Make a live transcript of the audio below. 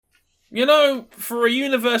You know, for a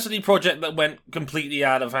university project that went completely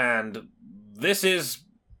out of hand, this is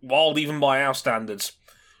wild even by our standards.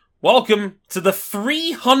 Welcome to the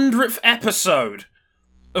 300th episode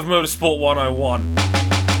of Motorsport 101.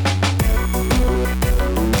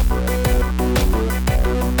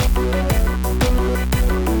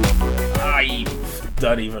 I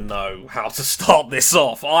don't even know how to start this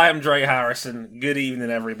off. I am Dre Harrison. Good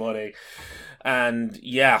evening, everybody. And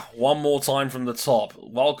yeah, one more time from the top.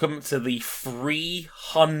 Welcome to the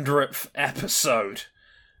 300th episode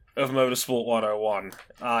of Motorsport 101.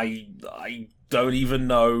 I don't even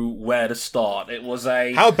know where to start. It was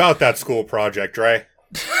a... How about that school project, Dre?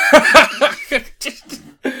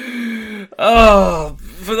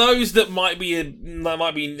 For those that might be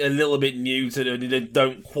a little bit new to that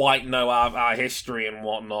don't quite know our history and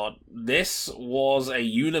whatnot, this was a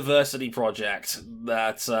university project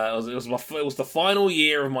that it was the final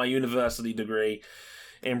year of my university degree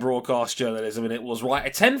in broadcast journalism, and it was write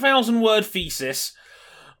a 10,000 word thesis,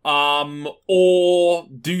 or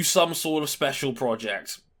do some sort of special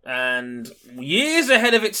project. And years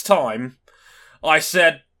ahead of its time, I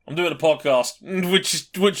said, I'm doing a podcast,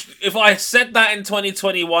 which if I said that in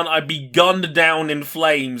 2021, I'd be gunned down in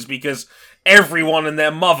flames because everyone and their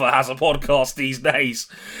mother has a podcast these days.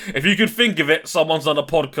 If you could think of it, someone's done a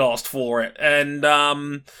podcast for it. And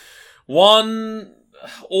one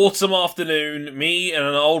autumn afternoon, me and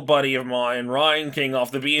an old buddy of mine, Ryan King,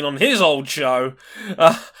 after being on his old show,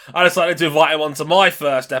 I decided to invite him onto my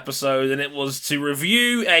first episode, and it was to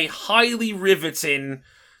review a highly riveting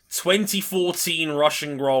 2014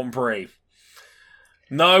 Russian Grand Prix.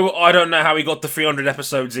 No, I don't know how we got to 300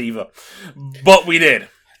 episodes either. But we did.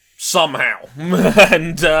 Somehow.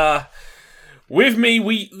 And, with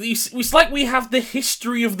me, it's like we have the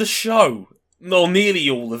history of the show. Well, nearly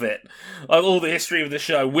all of it. Like, all the history of the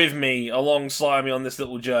show with me, alongside me on this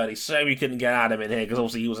little journey. So we couldn't get Adam in here, because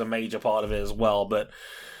obviously he was a major part of it as well. But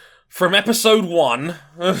from episode 1...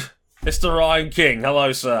 Mr. Ryan King,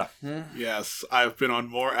 hello, sir. Yes, I've been on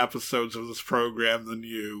more episodes of this program than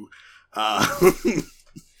you.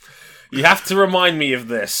 You have to remind me of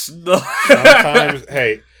this.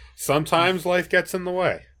 Sometimes life gets in the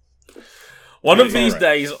way. One of these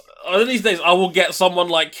days, I will get someone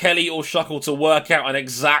like Kelly or Shuckle to work out an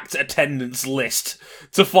exact attendance list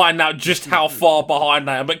to find out just how far behind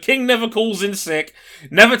I am. But King never calls in sick,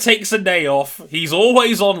 never takes a day off. He's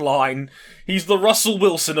always online. He's the Russell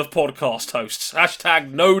Wilson of podcast hosts.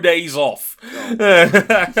 # no days off.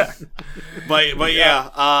 But yeah,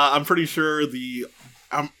 I'm pretty sure the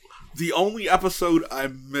only episode I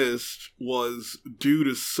missed was due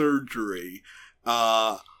to surgery.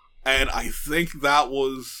 And I think that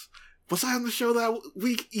was I on the show that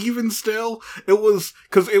week even still? It was,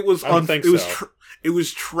 because it was, it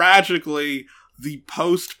was tragically the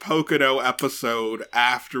post-Pocono episode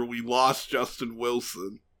after we lost Justin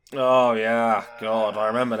Wilson. Oh, yeah. God, I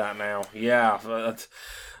remember that now. Yeah,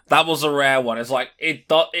 that was a rare one. It's like, it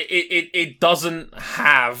doesn't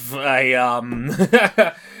have a,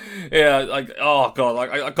 yeah, like, oh, God,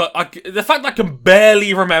 like, the fact I can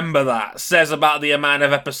barely remember that says about the amount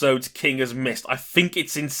of episodes King has missed. I think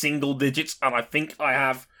it's in single digits, and I think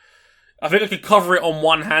I could cover it on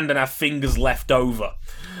one hand and have fingers left over.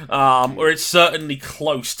 Or it's certainly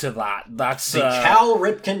close to that. That's the Cal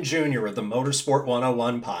Ripken Jr. of the Motorsport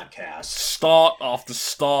 101 podcast. Start after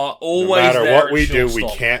start, always. No matter there what we do, we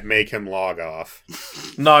can't make him log off.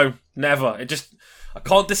 No, never. I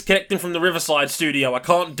can't disconnect him from the Riverside studio. I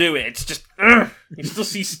can't do it. It's just,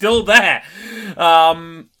 he's still there.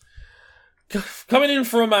 Coming in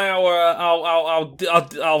from our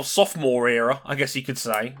sophomore era, I guess you could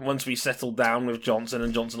say, once we settled down with Johnson,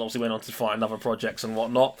 and Johnson obviously went on to find other projects and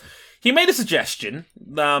whatnot, he made a suggestion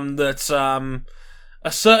that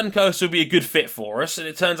a certain coaster would be a good fit for us, and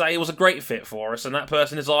it turns out he was a great fit for us, and that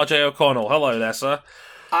person is RJ O'Connell. Hello there, sir.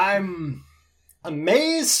 I'm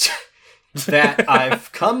amazed that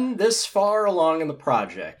I've come this far along in the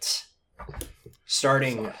project.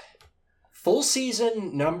 Starting full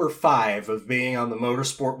season number 5 of being on the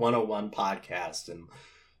Motorsport 101 podcast. And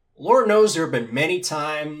Lord knows there have been many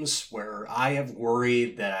times where I have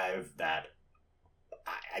worried that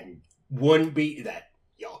I wouldn't be, that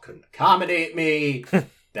y'all couldn't accommodate me,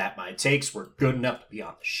 that my takes were good enough to be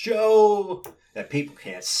on the show, that people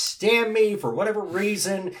can't stand me for whatever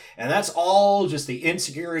reason, and that's all just the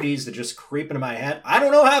insecurities that just creep into my head. I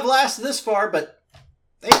don't know how I've lasted this far, but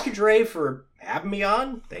thank you, Dre, for having me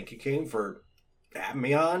on. Thank you, King, for having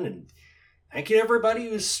me on, and thank you to everybody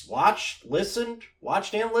who's watched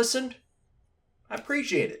and listened. I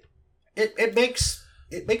appreciate it. It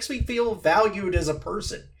makes me feel valued as a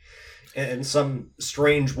person. in some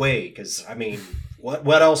strange way, because, I mean,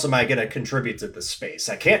 what else am I going to contribute to this space?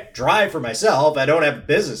 I can't drive for myself, I don't have a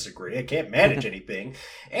business degree, I can't manage anything,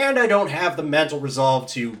 and I don't have the mental resolve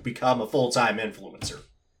to become a full-time influencer.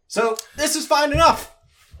 So, this is fine enough.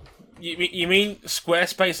 You mean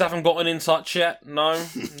Squarespace haven't gotten in touch yet? No,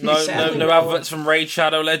 Sadly, no no. adverts from Raid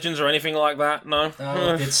Shadow Legends or anything like that. No.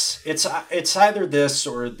 It's either this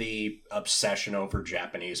or the obsession over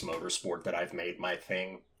Japanese motorsport that I've made my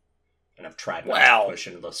thing, and I've tried not to push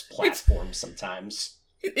into those platforms sometimes.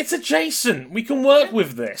 It's adjacent. We can work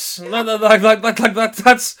with this.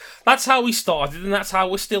 That's how we started, and that's how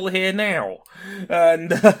we're still here now.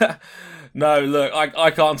 And no, look, I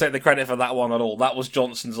can't take the credit for that one at all. That was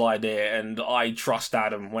Johnson's idea, and I trust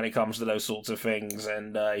Adam when it comes to those sorts of things,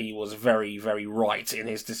 and he was very, very right in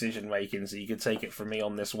his decision-making, so you could take it from me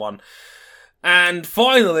on this one. And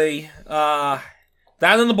finally, down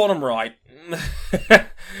in the bottom right,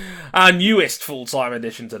 our newest full-time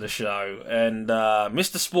addition to the show, and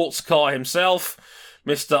Mr. Sports Car himself,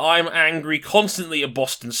 Mr. I'm Angry constantly at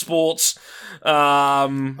Boston Sports.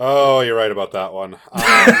 Oh, you're right about that one.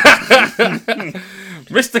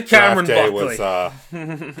 Mr. Cameron Buckley.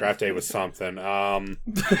 Draft day was something. I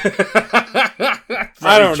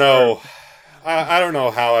don't know. I don't know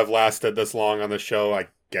how I've lasted this long on the show. I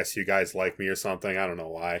guess you guys like me or something. I don't know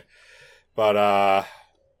why. But,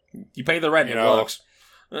 you pay the rent, you it know, works.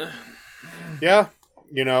 Yeah.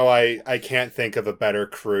 You know, I can't think of a better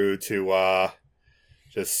crew to,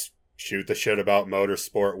 just shoot the shit about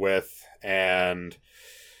motorsport with, and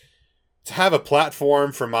to have a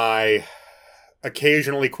platform for my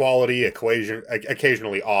occasionally quality,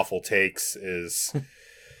 occasionally awful takes is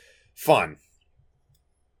fun.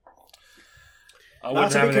 I Not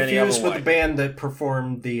wouldn't to have be it any other confused with way. the band that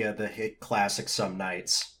performed the hit classic Some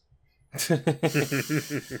Nights.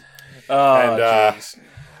 Oh, jeez.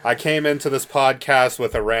 I came into this podcast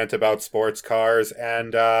with a rant about sports cars,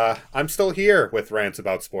 and I'm still here with rants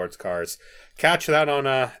about sports cars. Catch that on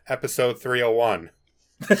episode 301.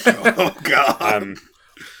 Oh, God.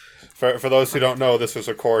 For those who don't know, this was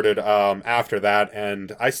recorded after that,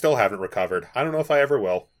 and I still haven't recovered. I don't know if I ever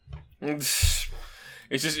will.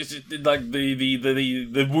 It's just like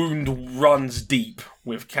the wound runs deep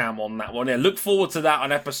with Cam on that one. Yeah, look forward to that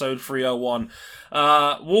on episode 301.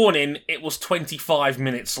 Warning, it was 25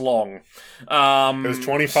 minutes long. It was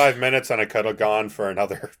 25 minutes, and I could have gone for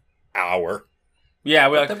another hour. Yeah,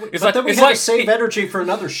 Then we had to save energy for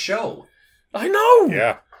another show. I know.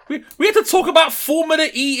 Yeah. We had to talk about Formula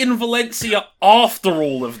E in Valencia after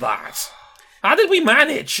all of that. How did we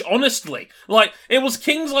manage, honestly? Like, it was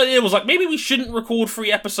King's idea. It was like, maybe we shouldn't record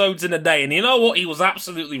 3 episodes in a day. And you know what? He was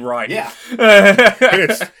absolutely right. Yeah.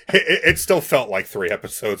 It still felt like 3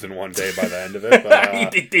 episodes in one day by the end of it. But,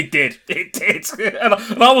 It did.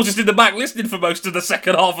 And I was just in the back listening for most of the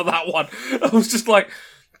second half of that one. I was just like,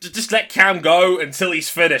 just let Cam go until he's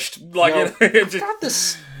finished. Like,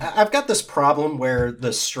 I've got this problem where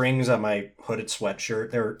the strings on my hooded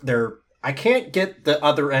sweatshirt, I can't get the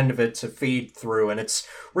other end of it to feed through, and it's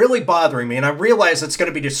really bothering me. And I realize it's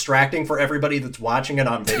going to be distracting for everybody that's watching it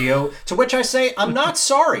on video, to which I say, I'm not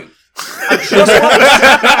sorry. I just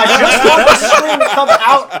want the string to come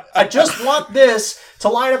out. I just want this to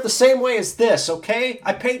line up the same way as this, okay?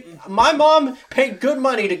 My mom paid good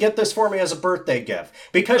money to get this for me as a birthday gift,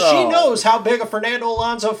 because she knows how big a Fernando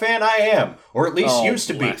Alonso fan I am, or at least used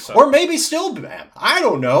to be, or maybe still am. I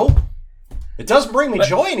don't know. It doesn't bring me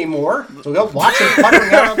joy anymore. So go watch him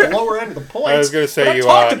puttering out on the lower end of the points. I was going to say you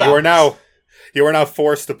are now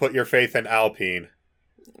forced to put your faith in Alpine.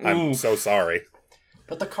 I'm so sorry.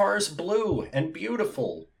 But the car is blue and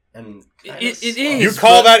beautiful, and it is. You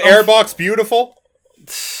call that airbox beautiful?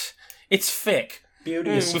 It's thick.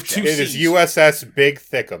 Beauty is With 2 It is Cs. USS Big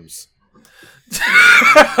Thickums.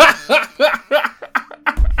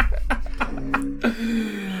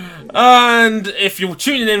 And if you're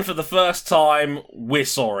tuning in for the first time, we're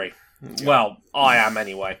sorry. Well, I am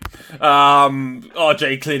anyway.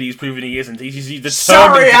 RJ clearly is proving he isn't. He's determined.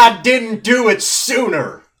 sorry I didn't do it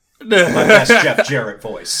sooner. My best Jeff Jarrett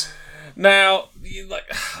voice. Now,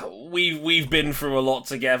 we've been through a lot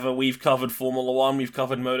together. We've covered Formula 1, we've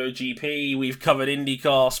covered MotoGP, we've covered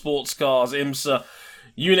IndyCar, sports cars, IMSA,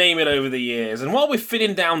 you name it over the years. And while we're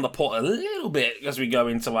thinning down the pot a little bit as we go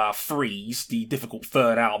into our threes, the difficult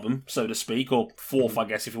third album, so to speak, or fourth, I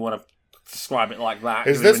guess, if you want to describe it like that.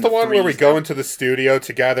 Is this the one where we go into the studio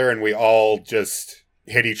together and we all just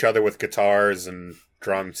hit each other with guitars and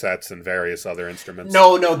drum sets and various other instruments?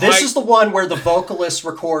 No, this is the one where the vocalist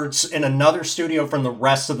records in another studio from the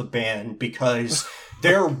rest of the band because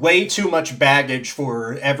they're way too much baggage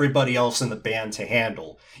for everybody else in the band to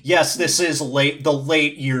handle. Yes, this is the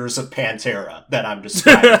late years of Pantera that I'm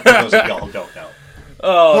describing, for those of y'all who don't know.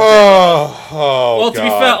 Well, God. to be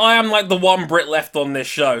fair, I am like the one Brit left on this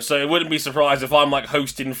show, so it wouldn't be surprised if I'm like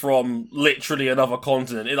hosting from literally another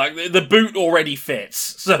continent. Like the boot already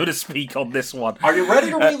fits, so to speak, on this one. Are you ready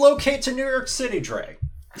to relocate to New York City, Dre?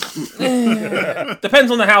 Depends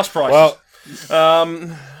on the house prices.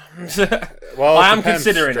 Well, I am depends,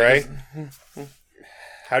 considering Dre. it.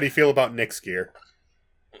 How do you feel about Nick's gear?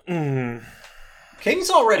 King's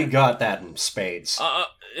already got that in spades.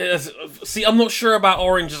 See, I'm not sure about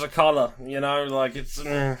orange as a color. You know, like it's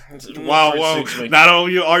not Wow, sure it whoa. suits me. Not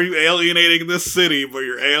only are you alienating this city, but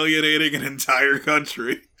you're alienating an entire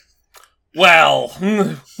country. Well,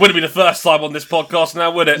 wouldn't be the first time on this podcast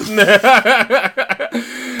now, would it?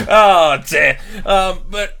 Oh, dear.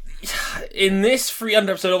 But in this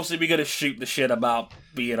 300 episode, obviously, we're going to shoot the shit about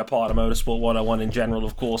being a part of Motorsport 101 in general,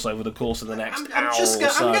 of course, over the course of the next hour I'm or just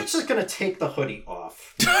so. gonna take the hoodie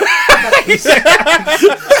off.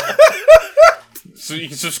 So you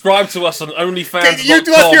can subscribe to us on OnlyFans. You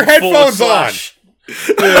left your headphones on!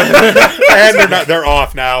 And they're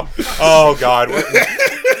off now. Oh, God.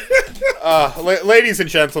 Ladies and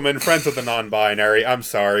gentlemen, friends of the non-binary, I'm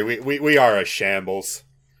sorry. We are a shambles.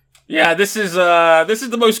 Yeah, this is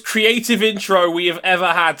the most creative intro we have ever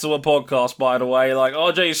had to a podcast, by the way. Like,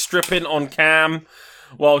 RJ is stripping on cam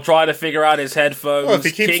while trying to figure out his headphones. Well, if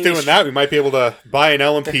he keeps doing that, we might be able to buy an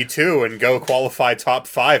LMP2 and go qualify top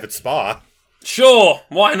 5 at Spa. Sure,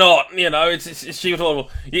 why not? You know, it's cheap and affordable.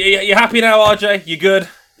 You happy now, RJ? You good?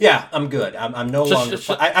 Yeah, I'm good. I'm no longer.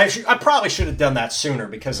 I probably should have done that sooner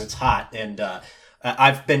because it's hot, and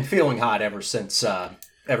I've been feeling hot ever since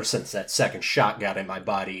that second shot got in my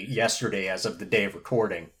body yesterday, as of the day of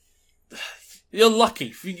recording. You're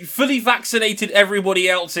lucky. You fully vaccinated everybody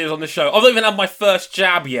else is on the show. I've not even had my first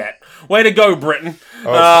jab yet. Way to go, Britain.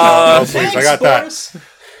 Oh, please, Thanks, I got Boris.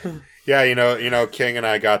 that. Yeah, you know, King and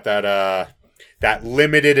I got that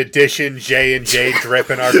limited edition J&J drip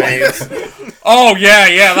in our veins. Oh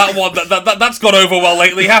yeah, that one. That's gone over well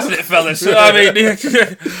lately, hasn't it, fellas? I mean,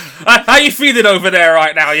 how you feeling over there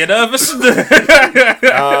right now? You nervous? I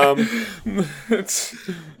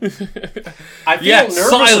feel nervous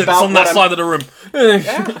silence about on that side of the room.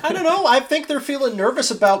 Yeah, I don't know. I think they're feeling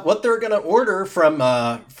nervous about what they're going to order from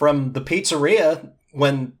the pizzeria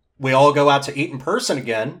when we all go out to eat in person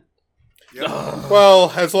again.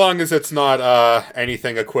 Well, as long as it's not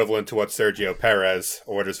anything equivalent to what Sergio Perez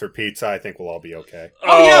orders for pizza, I think we'll all be okay.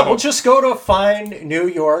 Oh yeah, we'll just go to a fine New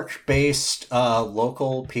York-based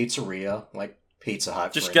local pizzeria like Pizza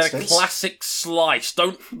Hut. Just for get instance. a classic slice.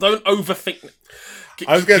 Don't overthink.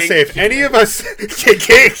 I was gonna say, if any of us,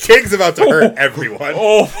 King's about to hurt everyone.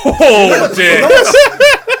 Oh dear.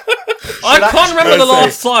 I can't remember the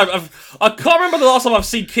last time I've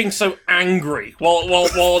seen King so angry while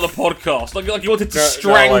on the podcast. Like he wanted to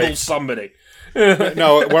strangle somebody.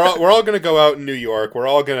 No, we're all gonna go out in New York. We're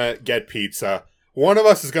all gonna get pizza. One of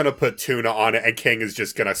us is gonna put tuna on it, and King is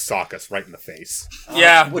just gonna sock us right in the face.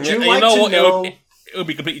 Yeah. Would you you like know to what? know? It would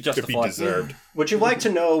be completely Could justified. be deserved. Would you like to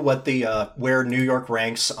know what the where New York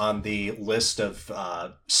ranks on the list of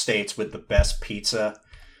states with the best pizza?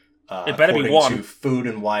 It better be according one. to Food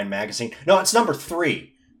and Wine magazine. No, it's number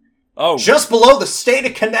 3. Oh. Just below the state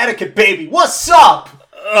of Connecticut, baby. What's up?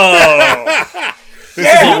 Oh. This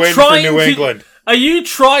is a win for New England. Are you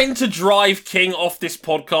trying to drive King off this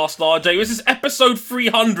podcast, RJ? This is episode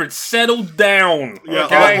 300. Settle down. Yeah,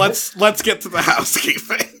 Okay? let's get to the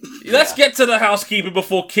housekeeping. Let's get to the housekeeping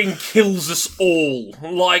before King kills us all.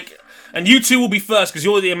 And you two will be first because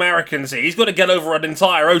you're the Americans here. He's got to get over an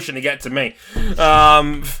entire ocean to get to me.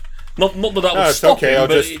 Not that will No, it's stop okay. him, I'll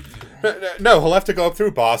but just no. He'll have to go up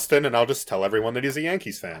through Boston, and I'll just tell everyone that he's a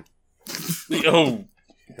Yankees fan. oh.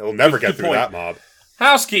 He'll never get Good through point. that mob.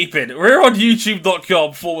 Housekeeping. We're on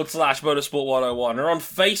youtube.com/motorsport101. We're on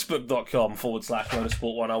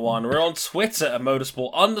facebook.com/motorsport101. We're on Twitter at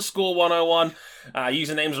motorsport_101.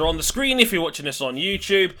 Usernames are on the screen if you're watching this on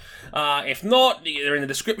YouTube. If not, they're in the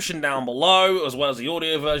description down below, as well as the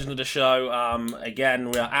audio version of the show. Again,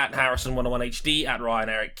 we are at Harrison101HD, at Ryan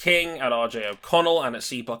Eric King, at RJ O'Connell, and at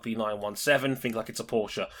CBuckley917. Think like it's a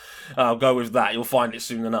Porsche. Go with that. You'll find it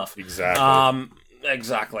soon enough. Exactly.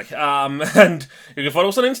 Exactly. And you can follow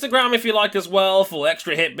us on Instagram if you like as well for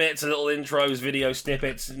extra hit bits, little intros, video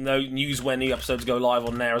snippets, news when new episodes go live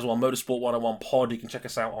on there as well. Motorsport 101 Pod, you can check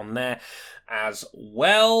us out on there as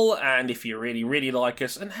well. And if you really, really like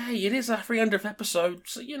us, and hey, it is our 300th episode,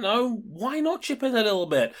 so why not chip in a little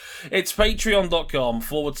bit? It's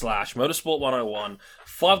patreon.com/motorsport101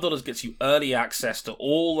 $5 gets you early access to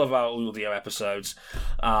all of our audio episodes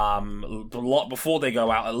a lot before they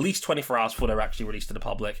go out, at least 24 hours before they're actually released to the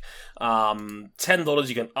public. $10,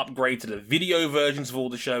 you can upgrade to the video versions of all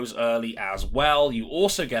the shows early as well. You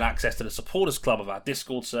also get access to the supporters club of our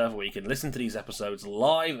Discord server, where you can listen to these episodes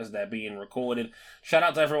live as they're being recorded. Shout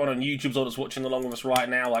out to everyone on YouTube that's watching along with us right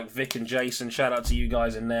now, like Vic and Jason. Shout out to you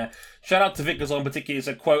guys in there. Shout out to Vic in particular, who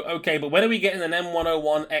said, quote, okay, but when are we getting an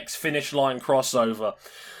M101X finish line crossover?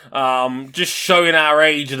 Just showing our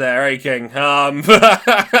age there, eh, King?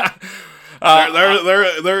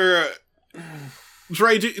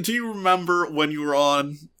 Dre, do you remember when you were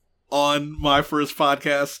on my first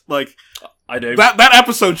podcast? Like, I do. That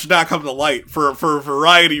episode should not come to light for a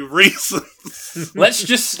variety of reasons. Let's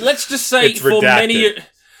just say It's for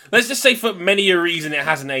redacted. many a reason it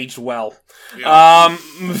hasn't aged well. Yeah.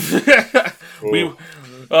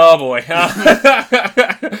 Oh boy.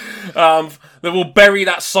 Then we'll bury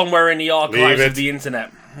that somewhere in the archives of the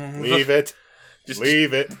internet. Leave it.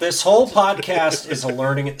 Leave it. This whole podcast is a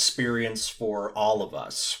learning experience for all of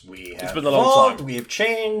us. We have been a long evolved, time. we have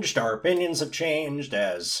changed, our opinions have changed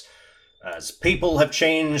as people have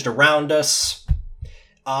changed around us.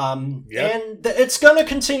 And it's going to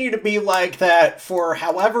continue to be like that for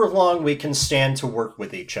however long we can stand to work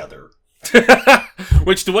with each other.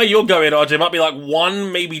 Which, the way you're going, RJ, might be like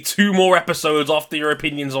 1, maybe 2 more episodes after your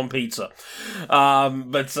opinions on pizza.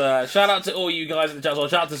 But shout out to all you guys in the chat.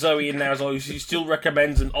 Shout out to Zoe in there as well, who still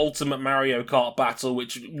recommends an Ultimate Mario Kart battle,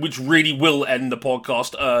 which really will end the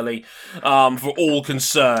podcast early for all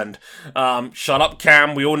concerned. Shut up,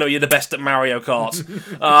 Cam. We all know you're the best at Mario Kart.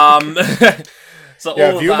 So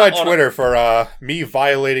Yeah, all view of my that on Twitter for me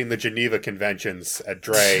violating the Geneva Conventions at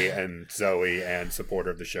Dre and Zoe and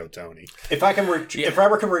supporter of the show, Tony. If I can, if I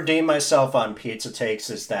ever can redeem myself on pizza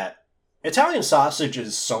takes, is that Italian sausage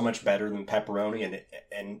is so much better than pepperoni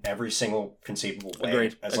in every single conceivable way.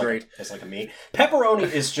 Agreed. As Agreed. Like a meat. Pepperoni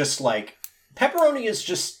is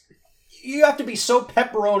just. You have to be so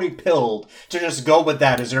pepperoni pilled to just go with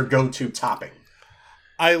that as your go-to topping.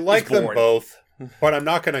 I like them boring. both, but I'm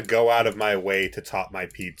not going to go out of my way to top my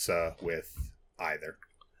pizza with either.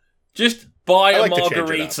 Just buy I a like to change it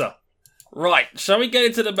margarita. Right, shall we get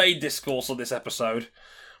into the main discourse of this episode?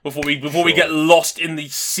 Before we get lost in the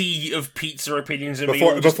sea of pizza opinions and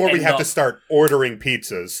Before we have to start ordering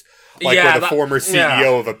pizzas, like Yeah, we're the that- former CEO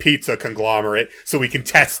yeah. of a pizza conglomerate, so we can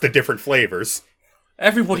test the different flavors.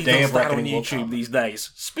 Everybody The day does of that on reckoning will YouTube come. these days.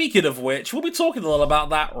 Speaking of which, we'll be talking a lot about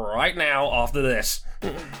that right now after this.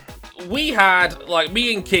 We had,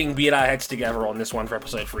 me and King beat our heads together on this one for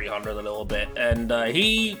episode 300 a little bit, and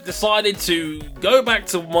he decided to go back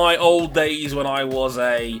to my old days when I was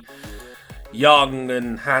a young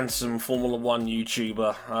and handsome Formula One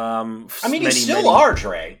YouTuber. I mean, you still are,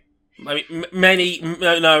 Dre. I mean, many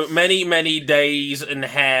days and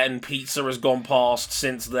hair and pizza has gone past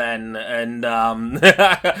since then, and I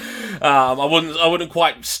wouldn't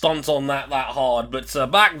quite stunt on that hard. But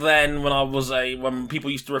back then, when people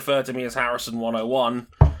used to refer to me as Harrison 101,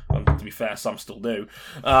 to be fair, some still do.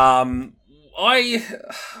 I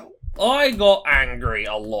got angry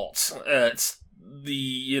a lot at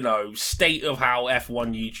the state of how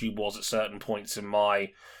F1 YouTube was at certain points in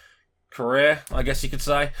my career, I guess you could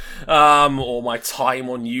say, or my time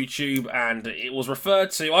on YouTube, and it was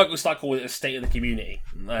referred to, I used to call it a state of the community,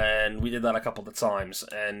 and we did that a couple of times,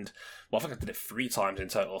 and I think I did it 3 times in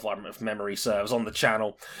total, if memory serves, on the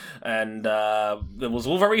channel, and it was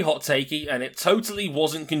all very hot takey, and it totally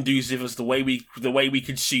wasn't conducive as the way we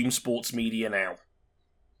consume sports media now.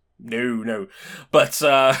 No. But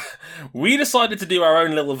we decided to do our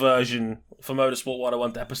own little version for Motorsport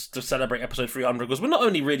 101 to celebrate episode 300, because we're not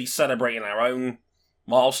only really celebrating our own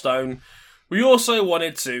milestone, we also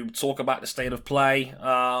wanted to talk about the state of play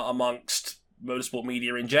amongst motorsport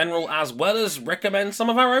media in general, as well as recommend some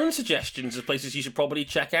of our own suggestions of places you should probably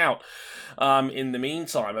check out in the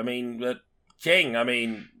meantime. I mean, King,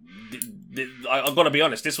 I've got to be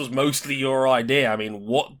honest, this was mostly your idea. I mean,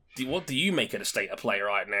 what do you make of the state of play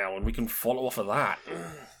right now? And we can follow off of that.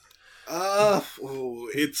 I'd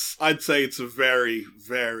say it's a very,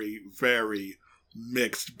 very, very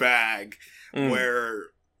mixed bag. Where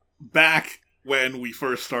back when we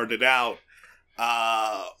first started out,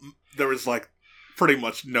 there was pretty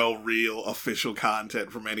much no real official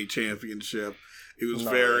content from any championship. It was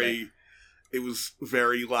It was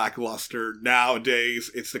very lackluster.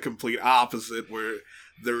 Nowadays, it's the complete opposite, where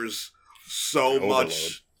there's so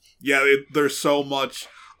much. Yeah, there's so much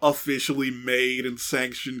officially made and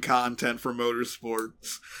sanctioned content for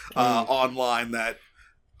motorsports online that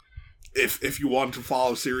if you want to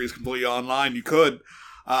follow series completely online, you could.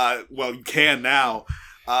 Well, you can now.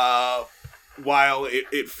 While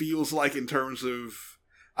it feels like in terms of,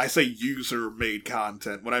 I say user-made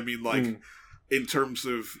content, when I mean like in terms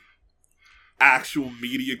of actual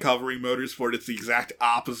media covering motorsport, it's the exact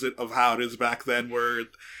opposite of how it is back then, where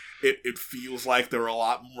it feels like there are a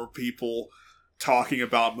lot more people talking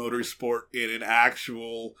about motorsport in an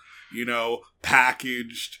actual,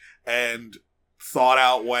 packaged and thought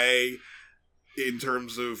out way in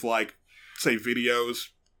terms of like, say, videos,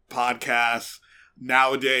 podcasts.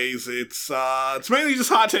 Nowadays, it's mainly just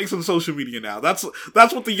hot takes on social media now. That's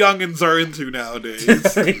what the youngins are into nowadays.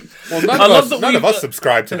 Well, none of us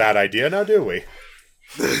subscribe to that idea, now do we?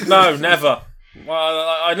 No, never. Well,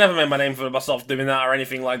 I never made my name for myself doing that or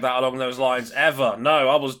anything like that along those lines, ever. No,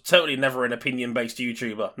 I was totally never an opinion-based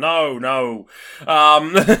YouTuber. No.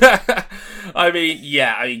 I mean,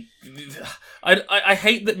 yeah, I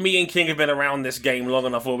hate that me and King have been around this game long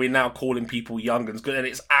enough where we're now calling people young'uns, and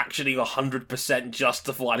it's actually 100%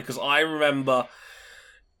 justified, because I remember...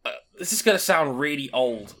 this is going to sound really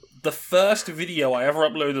old. The first video I ever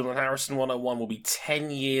uploaded on Harrison 101 will be 10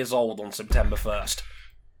 years old on September 1st.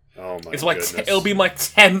 Oh my goodness. goodness. It'll be my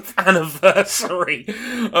 10th anniversary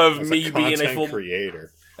of me being a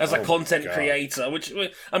creator. As a content creator, which,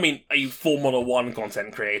 I mean, a Formula 1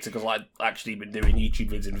 content creator, because I've actually been doing YouTube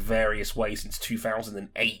vids in various ways since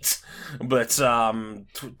 2008. But,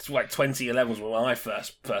 like 2011 was when I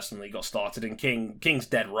first personally got started, and King's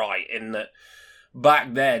dead right in that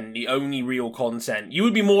back then, the only real content, you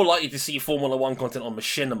would be more likely to see Formula 1 content on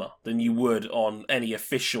Machinima than you would on any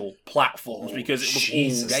official platforms, because it was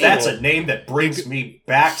Jesus, all that's a name that brings me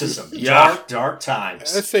back to some dark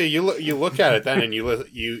times. Let's say you look at it then, and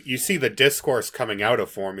you see the discourse coming out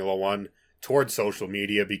of Formula 1 towards social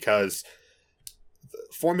media, because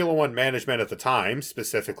Formula 1 management at the time,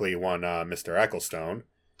 specifically one Mr. Ecclestone,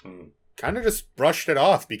 kind of just brushed it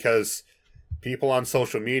off because people on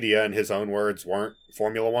social media, in his own words, weren't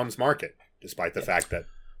Formula 1's market, despite the fact that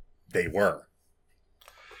they were.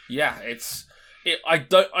 Yeah, I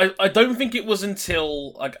don't think it was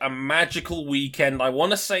until like a magical weekend, I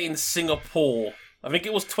want to say in Singapore, I think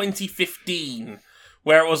it was 2015,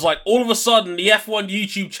 where it was like all of a sudden the F1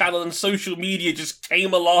 YouTube channel and social media just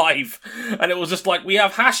came alive, and it was just like, we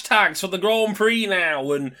have hashtags for the Grand Prix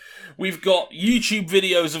now, and we've got YouTube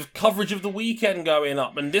videos of coverage of the weekend going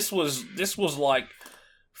up, and this was like,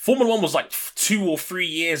 Formula 1 was like 2 or 3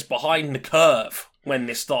 years behind the curve when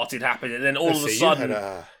this started happening, and then all of a sudden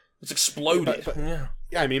it's exploded.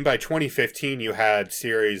 Yeah, I mean, by 2015 you had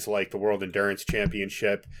series like the World Endurance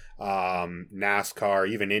Championship, NASCAR,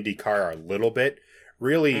 even IndyCar a little bit,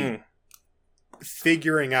 really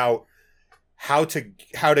figuring out how to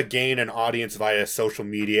gain an audience via social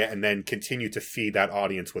media and then continue to feed that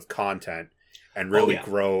audience with content and really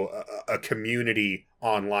grow a community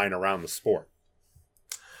online around the sport.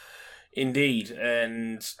 Indeed.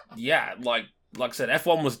 And yeah, like I said,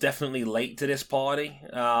 F1 was definitely late to this party,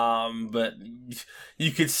 but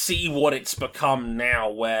you could see what it's become now,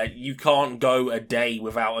 where you can't go a day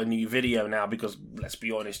without a new video now, because, let's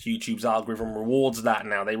be honest, YouTube's algorithm rewards that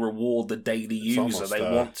now. They reward the daily user. They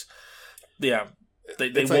want... Yeah,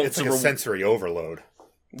 it's like a sensory overload.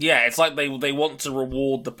 Yeah, it's like they want to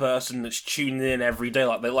reward the person that's tuning in every day,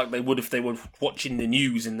 like they would if they were watching the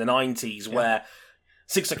news in the 90s, where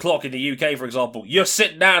 6 o'clock in the UK, for example, you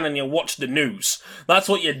sit down and you watch the news. That's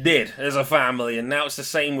what you did as a family, and now it's the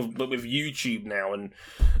same with YouTube now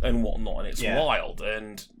and whatnot, and it's wild.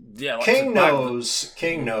 And yeah, like King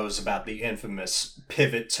knows about the infamous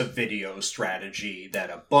pivot to video strategy that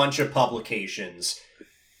a bunch of publications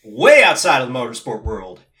way outside of the motorsport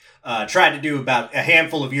world tried to do about a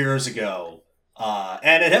handful of years ago,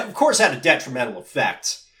 and it of course had a detrimental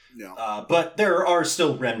effect. Yeah. But there are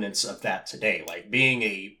still remnants of that today, like being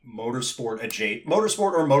a motorsport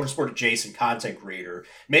or motorsport adjacent content creator,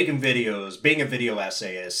 making videos, being a video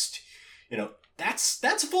essayist. That's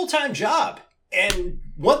a full-time job. And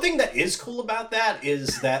one thing that is cool about that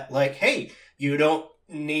is that, like, hey, you don't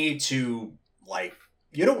need to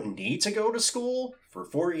go to school for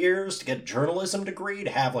 4 years to get a journalism degree to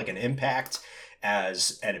have like an impact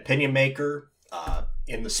as an opinion maker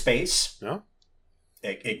in the space. No.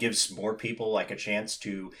 It gives more people like a chance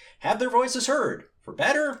to have their voices heard, for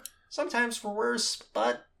better, sometimes for worse,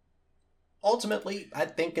 but ultimately I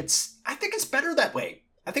think it's better that way.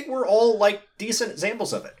 I think we're all like decent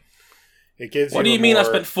examples of it. It gives. What do you mean? I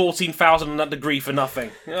spent 14,000 on that degree for nothing?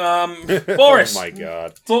 Boris. Oh my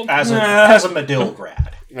god! As a Medill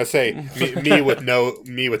grad, I say me with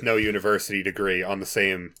no university degree on the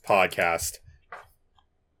same podcast.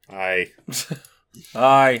 Aye.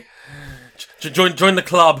 Join the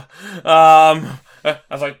club.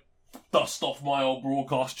 as I dust off my old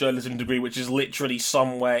broadcast journalism degree, which is literally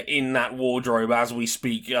somewhere in that wardrobe as we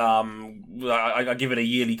speak. I give it a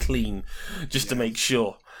yearly clean just to make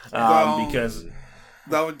sure, because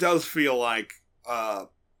though it does feel like on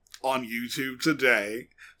YouTube today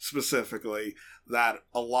specifically that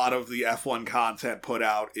a lot of the F1 content put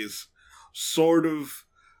out is sort of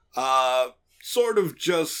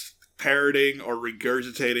just parroting or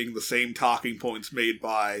regurgitating the same talking points made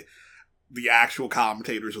by the actual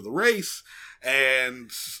commentators of the race and,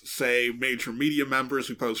 say, major media members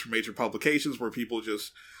who post for major publications where people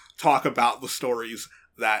just talk about the stories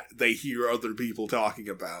that they hear other people talking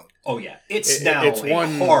about. Oh, yeah. It's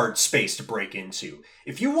a hard space to break into.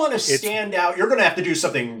 If you want to stand out, you're going to have to do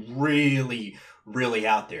something really, really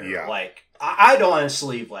out there. Yeah. Like, I'd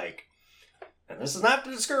honestly, like, and this is not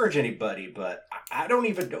to discourage anybody, but I don't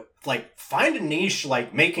even know, like, find a niche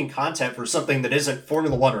like making content for something that isn't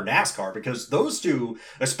Formula One or NASCAR, because those two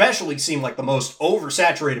especially seem like the most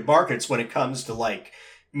oversaturated markets when it comes to like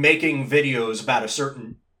making videos about a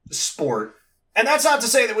certain sport. And that's not to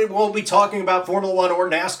say that we won't be talking about Formula One or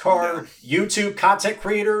NASCAR YouTube content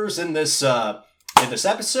creators in this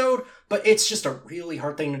episode, but it's just a really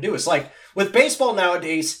hard thing to do. It's like with baseball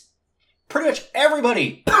nowadays, pretty much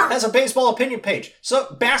everybody has a baseball opinion page.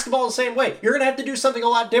 So basketball the same way. You're going to have to do something a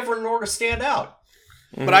lot different in order to stand out.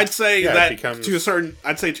 But I'd say becomes... to a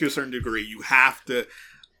certain degree, you have to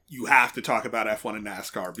talk about F1 and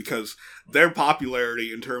NASCAR because their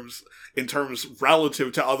popularity in terms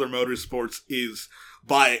relative to other motorsports is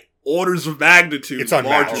by orders of magnitude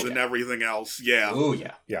larger than everything else. Yeah. Oh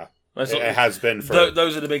yeah. Yeah. It has been for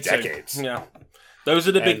those are the big decades. Two. Yeah. Those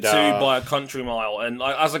are the big two by a country mile. And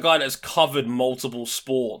as a guy that's covered multiple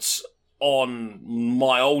sports on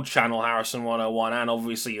my old channel, Harrison 101, and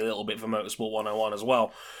obviously a little bit for Motorsport 101 as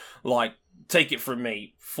well, like, take it from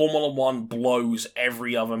me, Formula One blows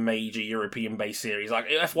every other major European-based series. Like,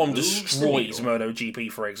 F1 destroys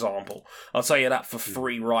MotoGP, for example. I'll tell you that for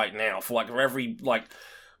free right now. For every, like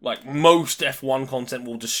most F1 content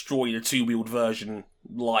will destroy the two-wheeled version,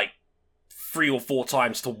 like, 3 or 4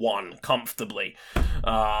 times to 1 comfortably.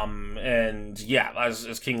 And yeah,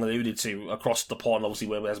 as King alluded to, across the pond, obviously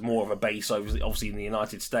where there's more of a base, obviously in the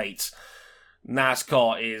United States,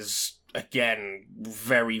 NASCAR is, again,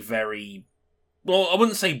 very, very, well, I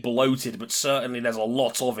wouldn't say bloated, but certainly there's a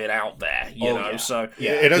lot of it out there, you know. Yeah. So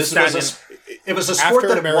yeah, it was a sport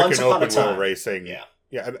that once upon a time. Racing,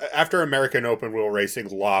 yeah, after American open wheel racing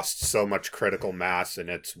lost so much critical mass in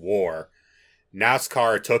its war,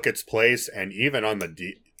 NASCAR took its place, and even on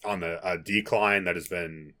the decline that has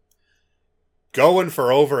been going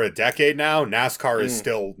for over a decade now, NASCAR is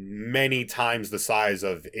still many times the size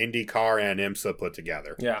of IndyCar and IMSA put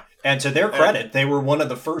together. Yeah. And to their credit, they were one of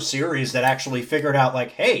the first series that actually figured out,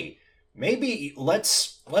 like, hey, maybe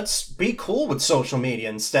let's be cool with social media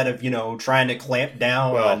instead of, trying to clamp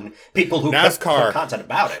down on people who put content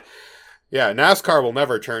about it. Yeah, NASCAR will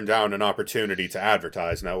never turn down an opportunity to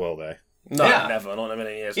advertise, now will they? No, never, not in a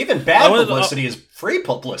million years. Even bad publicity is free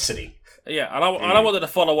publicity. Yeah, and I wanted to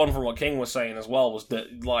follow on from what King was saying as well, was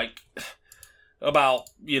that, like, about,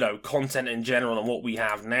 content in general and what we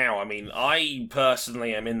have now. I mean, I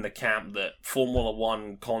personally am in the camp that Formula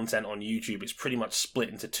One content on YouTube is pretty much split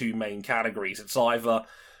into 2 main categories. It's either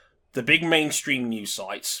the big mainstream news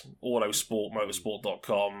sites, Autosport,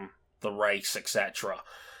 Motorsport.com, The Race, etc.,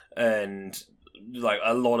 and like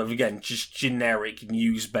a lot of, again, just generic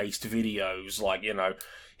news-based videos, like,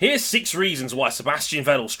 here's 6 reasons why Sebastian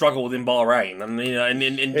Vettel struggled in Bahrain, and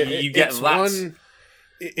you get that.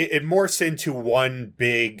 It morphs into one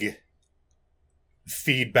big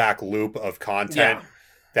feedback loop of content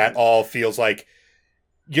that all feels like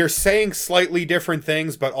you're saying slightly different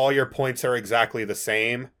things, but all your points are exactly the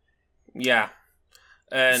same. Yeah,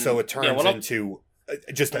 and so it turns into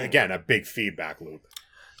just again a big feedback loop.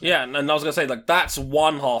 Yeah, and I was going to say, like, that's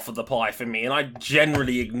one half of the pie for me, and I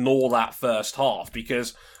generally ignore that first half,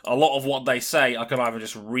 because a lot of what they say I can either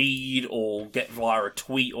just read or get via a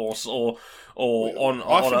tweet or on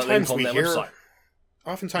a link on their website.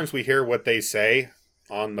 Oftentimes we hear what they say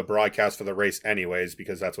on the broadcast for the race anyways,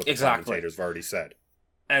 because that's what the commentators have already said.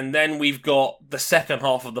 And then we've got the second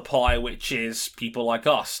half of the pie, which is people like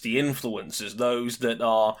us, the influencers, those that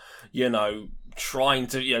are, trying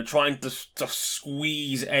to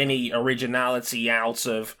squeeze any originality out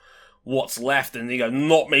of what's left, and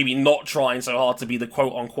not trying so hard to be the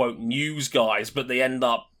quote unquote news guys, but they end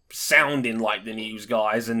up sounding like the news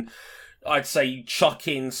guys, and I'd say chuck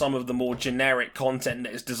in some of the more generic content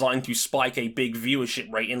that is designed to spike a big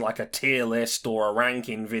viewership rating, like a tier list or a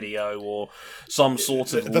ranking video or some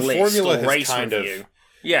sort of list or race review.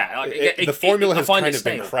 Yeah, like, the formula has kind of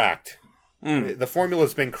been stale. cracked. Mm. The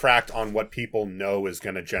formula's been cracked on what people know is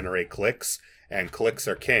going to generate clicks, and clicks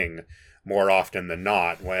are king more often than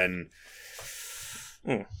not. When,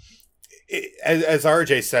 as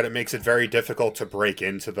RJ said, it makes it very difficult to break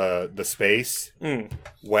into the space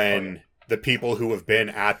when the people who have been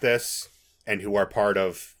at this and who are part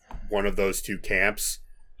of one of those two camps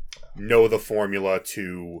know the formula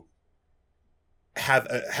to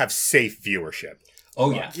have safe viewership.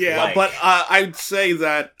 Oh yeah, Yeah, like- but I'd say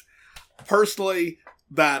that personally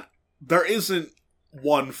that there isn't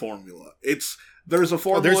one formula. There's a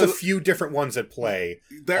formula. There's a few different ones at play.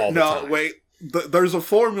 all the time. There's a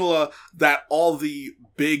formula that all the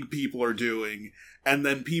big people are doing, and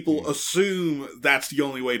then people assume that's the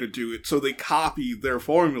only way to do it, so they copy their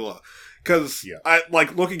formula. Because I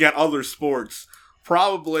like looking at other sports.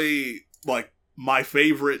 Probably like my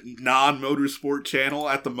favorite non-motorsport channel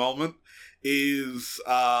at the moment is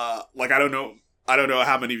like I don't know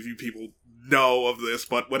how many of you people know of this,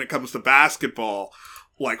 but when it comes to basketball,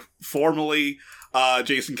 like formerly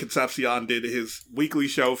Jason Concepcion did his weekly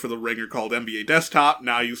show for The Ringer called NBA Desktop.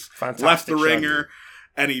 Now he's Fantastic left The show. Ringer,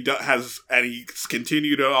 and he's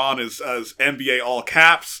continued on as NBA All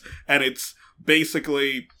Caps, and it's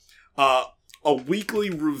basically a weekly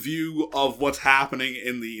review of what's happening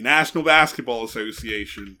in the National Basketball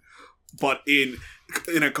Association, but in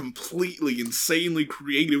a completely insanely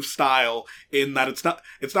creative style, in that it's not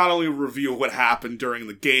only a review of what happened during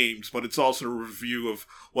the games, but it's also a review of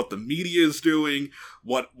what the media is doing,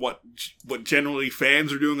 what generally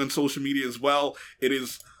fans are doing on social media as well. It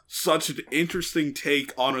is such an interesting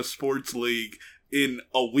take on a sports league in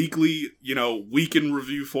a weekly, week in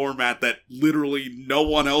review format that literally no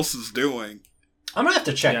one else is doing. I'm gonna have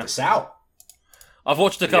to check this out. I've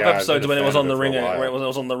watched a couple I've episodes been a when it was fan on of The it for a Ringer, while. where it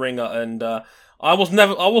was on The Ringer, and I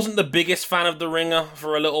wasn't the biggest fan of The Ringer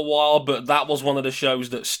for a little while, but that was one of the shows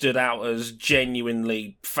that stood out as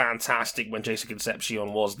genuinely fantastic when Jason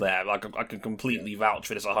Concepcion was there. Like, I can completely vouch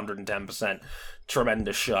for this 110%.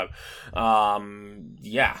 Tremendous show. And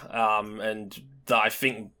I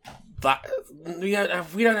think that we don't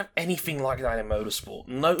have anything like that in motorsport.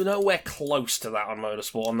 Nowhere close to that on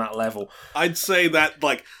motorsport on that level. I'd say that,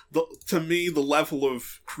 like, to me, the level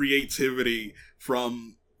of creativity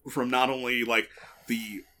from not only like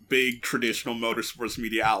the big traditional motorsports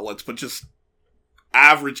media outlets, but just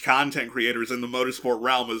average content creators in the motorsport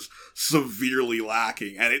realm is severely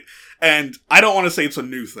lacking. And I don't want to say it's a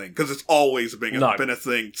new thing, because it's always been a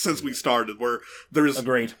thing since we started, where there's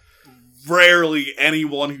Agreed. rarely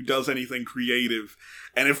anyone who does anything creative.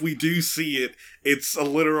 And if we do see it, it's a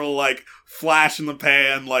literal, like, flash in the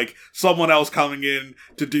pan, like, someone else coming in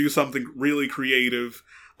to do something really creative,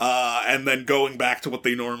 and then going back to what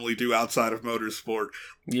they normally do outside of motorsport.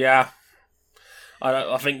 Yeah.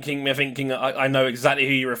 I think King, I know exactly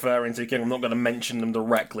who you're referring to, King. I'm not going to mention them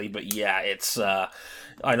directly, but yeah, it's,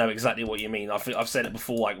 I know exactly what you mean. I've said it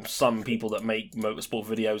before, like, some people that make motorsport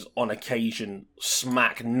videos on occasion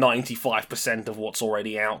smack 95% of what's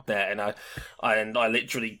already out there, and I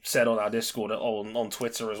literally said on our Discord, on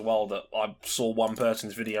Twitter as well, that I saw one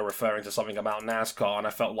person's video referring to something about NASCAR, and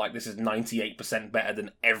I felt like this is 98% better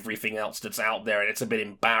than everything else that's out there, and it's a bit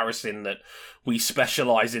embarrassing that we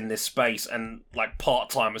specialise in this space, and, like,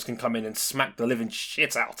 part-timers can come in and smack the living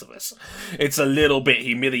shit out of us. It's a little bit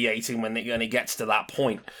humiliating when it gets to that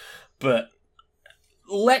point. But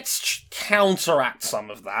let's counteract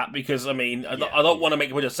some of that, because, I mean, I don't want to make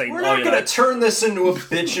people just say, We're not going to turn this into a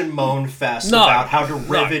bitch and moan fest No. about how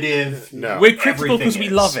derivative. No. we're critical because we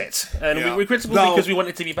everything love is. it, and Yeah. we're critical No. because we want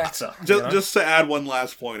it to be better. Just to add one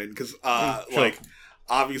last point in, because, sure. like,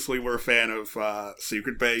 obviously we're a fan of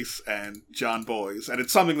Secret Base and John Boyes, and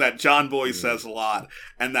it's something that John Boyes says a lot,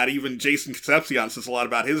 and that even Jason Concepcion says a lot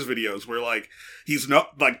about his videos, where, like,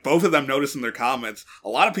 both of them notice in their comments, a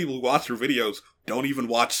lot of people who watch their videos don't even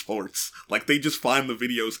watch sports. Like, they just find the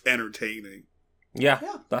videos entertaining. Yeah,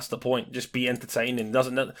 that's the point. Just be entertaining.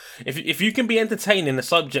 If you can be entertaining, the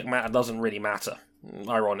subject matter doesn't really matter,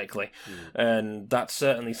 ironically. And that's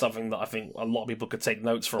certainly something that I think a lot of people could take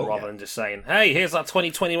notes from, rather than just saying, hey, here's that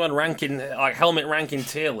 2021 ranking, like, helmet ranking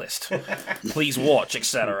tier list. Please watch,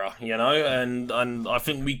 etc. And I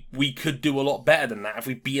think we could do a lot better than that if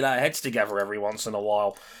we beat our heads together every once in a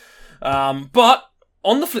while. But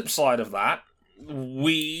on the flip side of that,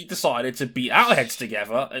 we decided to beat our heads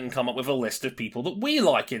together and come up with a list of people that we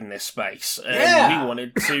like in this space, and we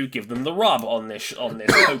wanted to give them the rub on this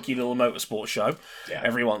hokey little motorsport show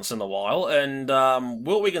every once in a while. And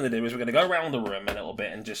what we're going to do is we're going to go around the room a little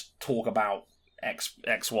bit and just talk about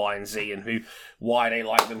X, Y, and Z, and why they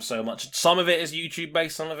like them so much. Some of it is YouTube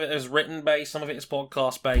based, some of it is written based, some of it is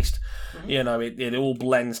podcast based. Mm-hmm. You know, it all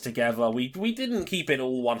blends together. We didn't keep it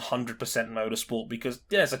all 100% motorsport because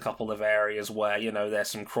there's a couple of areas where, you know, there's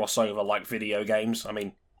some crossover like video games. I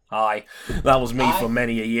mean, hi, that was me for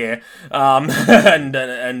many a year,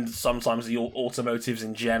 and sometimes the automotives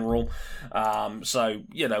in general. So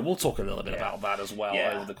you know, we'll talk a little bit about that as well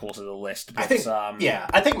over the course of the list. But,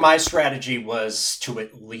 I think my strategy was to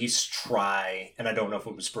at least try, and I don't know if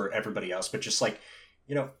it was for everybody else, but just like,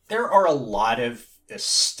 you know, there are a lot of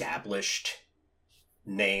established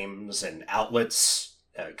names and outlets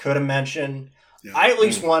that I could have mentioned. Yeah. I at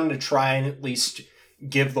least wanted to try and at least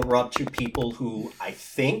give the rub to people who I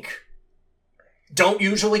think don't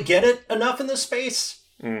usually get it enough in this space.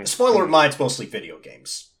 Spoiler, mine's mostly video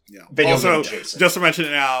games. Yeah. Video also, game adjacent. just to mention it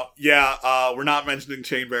now, we're not mentioning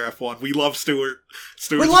Chain Bear F1. We love Stuart.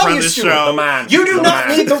 We love you, this Stuart. Show. The man. You do not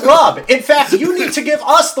need the rub. In fact, you need to give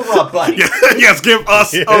us the rub, buddy. Yes, give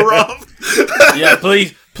us a rub. Yeah,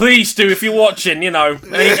 please, Stu, if you're watching, you know,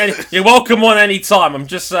 you're welcome on any time. I'm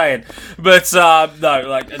just saying. But no,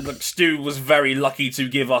 like Stu was very lucky to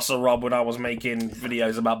give us a rub when I was making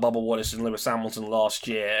videos about Bubba Wallace and Lewis Hamilton last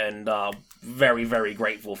year, and very, very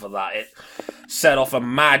grateful for that. It set off a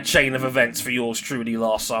mad chain of events for yours truly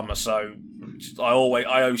last summer. So I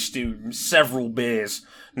owe Stu several beers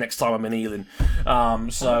next time I'm in Ealing.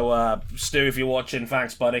 So Stu, if you're watching,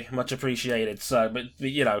 thanks, buddy, much appreciated. So, but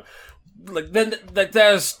you know. Like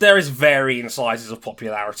there is varying sizes of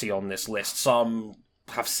popularity on this list. Some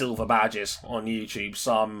have silver badges on YouTube.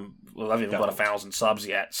 Some haven't even got 1,000 subs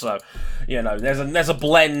yet. So, you know, there's a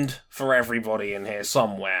blend for everybody in here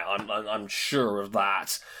somewhere. I'm sure of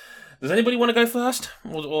that. Does anybody want to go first,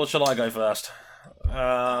 or shall I go first?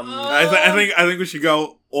 I think we should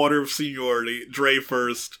go order of seniority. Dre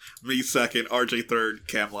first, me second, RJ third,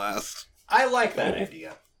 Cam last. I like that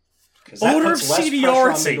idea. Order of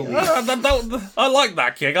seniority. I like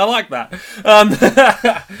that, King. I like that.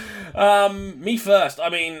 Me first. I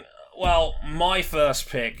mean, well, my first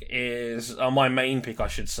pick is my main pick, I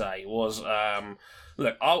should say, was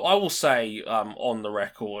look. I will say on the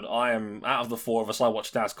record, I am out of the four of us. I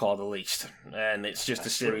watch NASCAR the least, and it's just a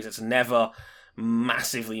series that's never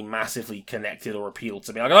massively connected or appealed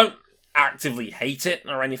to me. Like, I don't actively hate it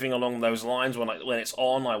or anything along those lines. When it's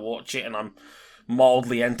on, I watch it and I'm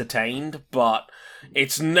mildly entertained, but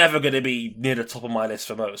it's never going to be near the top of my list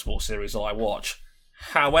for motorsport series that I watch.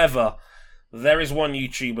 However, there is one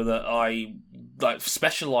YouTuber that I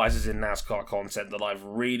specializes in NASCAR content that I've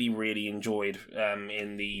really enjoyed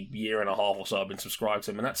in the year and a half or so I've been subscribed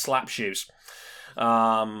to him, and that's Slapshoes.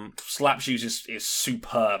 Slapshoes is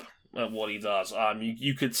superb at what he does.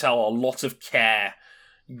 You could tell a lot of care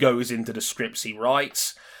goes into the scripts he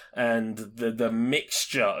writes. And the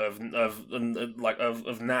mixture of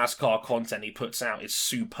NASCAR content he puts out is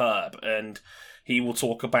superb, and he will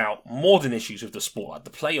talk about modern issues of the sport, like the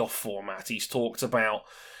playoff format. He's talked about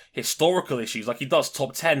historical issues, like he does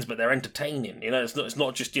top tens, but they're entertaining. You know, it's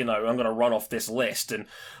not just, you know, I'm going to run off this list,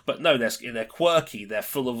 but no, they're quirky, they're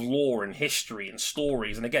full of lore and history and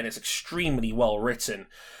stories, and again, it's extremely well written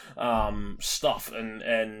stuff,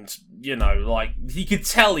 and you know, like, he could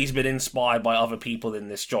tell he's been inspired by other people in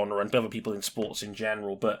this genre and other people in sports in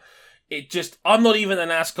general, but I'm not even a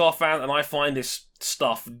NASCAR fan, and I find this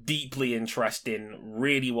stuff deeply interesting,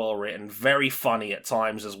 really well written, very funny at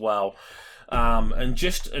times as well, and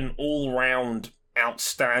just an all-round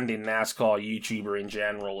outstanding NASCAR YouTuber in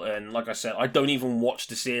general. And like I said, I don't even watch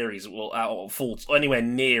the series anywhere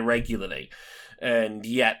near regularly, and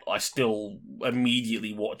yet I still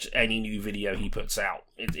immediately watch any new video he puts out.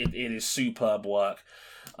 It is superb work.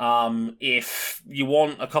 If you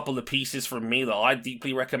want a couple of pieces from me that I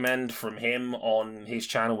deeply recommend from him on his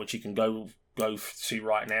channel, which you can go to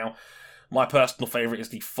right now, my personal favourite is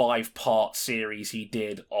the 5-part series he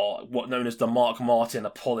did on what known as the Mark Martin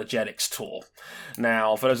Apologetics Tour.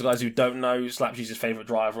 Now, for those guys who don't know, Slapshoes' favourite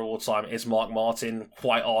driver of all time is Mark Martin,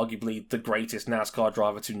 quite arguably the greatest NASCAR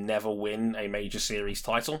driver to never win a major series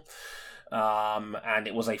title. And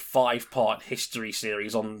it was a 5-part history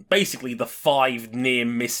series on basically the 5 near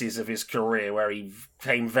misses of his career, where he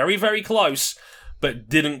came very, very close, but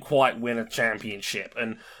didn't quite win a championship.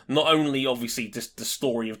 And not only, obviously, just the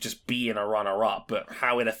story of just being a runner-up, but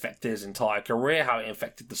how it affected his entire career, how it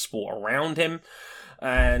affected the sport around him.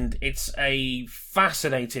 And it's a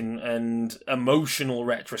fascinating and emotional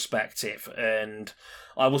retrospective. And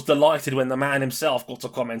I was delighted when the man himself got to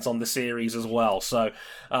comment on the series as well. So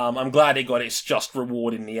I'm glad it got its just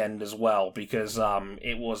reward in the end as well, because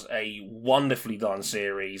it was a wonderfully done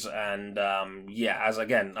series. And as a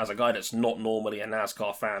guy that's not normally a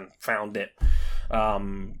NASCAR fan, found it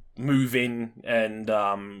moving and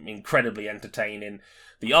incredibly entertaining.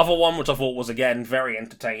 The other one, which I thought was again very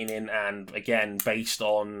entertaining and again based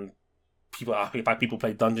on how people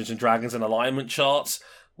play Dungeons and Dragons and alignment charts,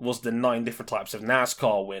 was the 9 different types of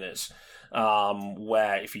NASCAR winners.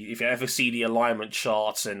 Where if you ever see the alignment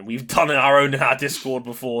charts, and we've done our own in our Discord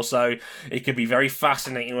before, so it could be very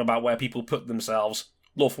fascinating about where people put themselves.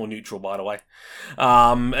 Lawful neutral, by the way.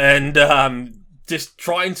 Just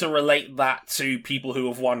trying to relate that to people who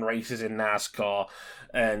have won races in NASCAR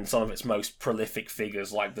and some of its most prolific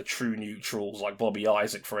figures, like the true neutrals, like Bobby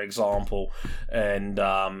Isaac, for example, and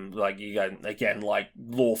like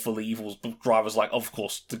lawful evils drivers, like of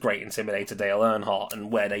course the great Intimidator Dale Earnhardt,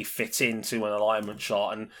 and where they fit into an alignment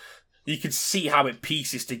chart, and you can see how it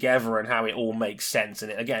pieces together and how it all makes sense.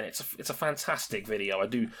 And it's a fantastic video.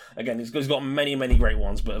 It's got many great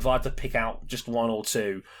ones, but if I had to pick out just one or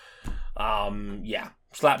two,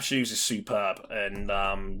 Slap Shoes is superb, and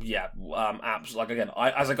apps like again,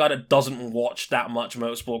 as a guy that doesn't watch that much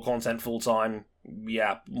motorsport content full time,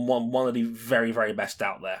 one of the very, very best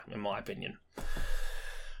out there in my opinion.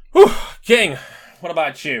 Whew. King, what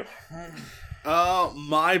about you?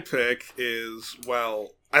 My pick is, well,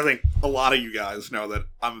 I think a lot of you guys know that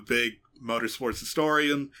I'm a big motorsports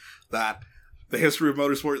historian, that the history of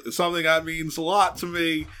motorsports is something that means a lot to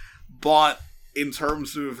me, but in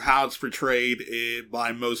terms of how it's portrayed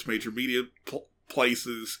by most major media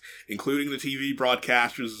places, including the TV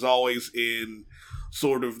broadcasters, is always in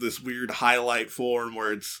sort of this weird highlight form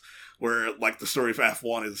where like the story of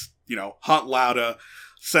F1 is, Hunt Lauda,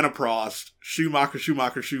 Senna Prost,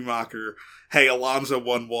 Schumacher, hey, Alonso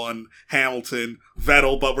won, Hamilton,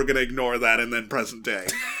 Vettel, but we're going to ignore that, and then present day.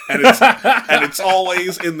 And it's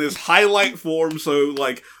always in this highlight form, so,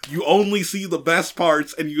 like, you only see the best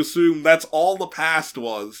parts, and you assume that's all the past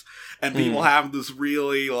was. And people have this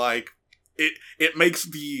really, like, it makes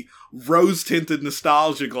the rose-tinted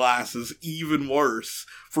nostalgia glasses even worse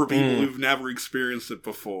for people who've never experienced it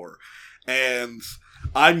before. And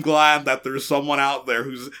I'm glad that there's someone out there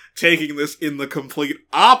who's taking this in the complete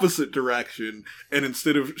opposite direction, and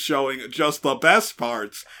instead of showing just the best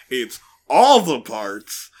parts, it's all the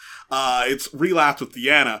parts. It's Relapse with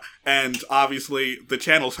Deanna, and obviously the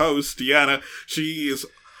channel's host, Deanna, she is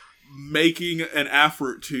making an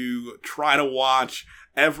effort to try to watch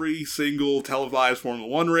every single televised Formula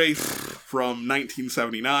 1 race from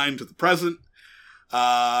 1979 to the present. Do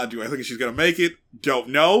I think she's going to make it? Don't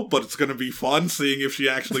know, but it's going to be fun seeing if she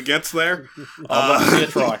actually gets there. I'll let you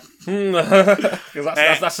try.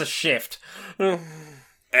 Because that's a shift.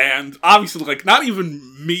 And obviously, like, not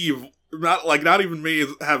even me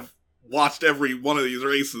have watched every one of these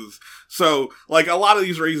races. So, like, a lot of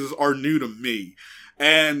these races are new to me.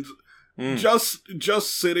 And just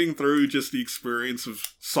sitting through just the experience of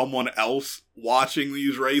someone else watching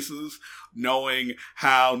these races, knowing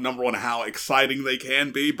how, number one, how exciting they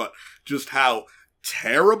can be, but just how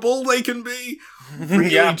terrible they can be,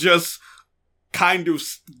 really just kind of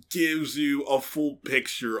gives you a full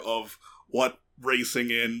picture of what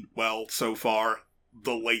racing in, well, so far,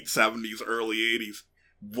 the late 70s, early 80s,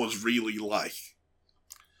 was really like.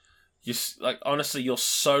 Honestly, you're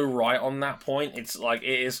so right on that point. It's like,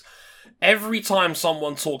 it is... Every time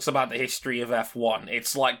someone talks about the history of F1,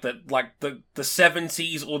 it's like the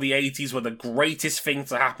 70s or the 80s were the greatest thing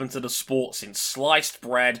to happen to the sport since sliced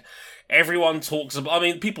bread. Everyone talks about...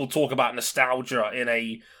 people talk about nostalgia in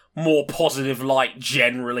a more positive light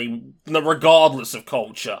generally, regardless of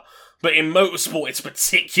culture. But in motorsport, it's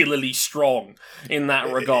particularly strong in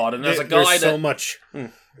that regard. And as a guy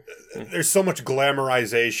there's so much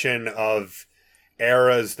glamorization of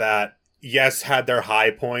eras that, yes, had their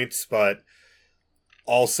high points, but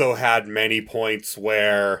also had many points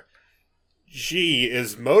where, gee,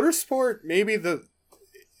 is motorsport maybe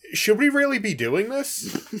should we really be doing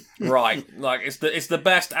this? Right. Like, it's the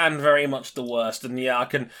best and very much the worst. And yeah, I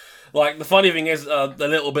can... Like, the funny thing is, a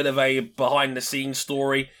little bit of a behind-the-scenes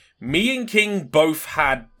story. Me and King both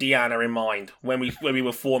had Deanna in mind when we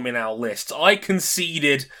were forming our lists. I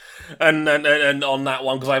conceded and on that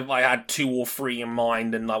one because I had 2 or 3 in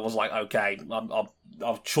mind, and I was like, okay,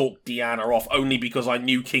 I've chalked Deanna off only because I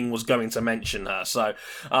knew King was going to mention her. So,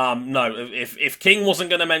 no, if King wasn't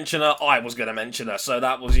going to mention her, I was going to mention her. So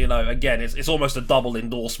that was, again, it's almost a double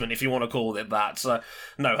endorsement if you want to call it that. So,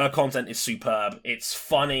 no, her content is superb. It's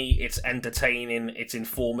funny, it's entertaining, it's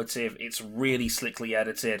informative, it's really slickly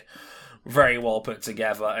edited. very well put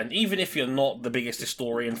together. And even if you're not the biggest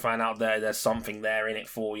historian fan out there, there's something there in it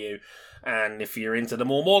for you. And if you're into the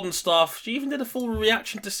more modern stuff, she even did a full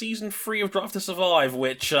reaction to Season 3 of Drive to Survive,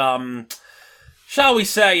 which, shall we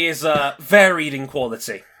say, is varied in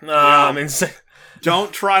quality.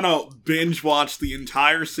 Don't try to binge watch the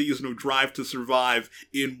entire season of Drive to Survive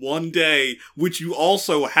in one day, which you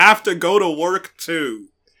also have to go to work too.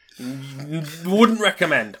 Wouldn't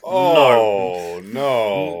recommend. No.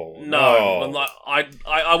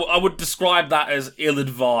 I would describe that as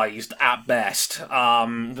ill-advised at best.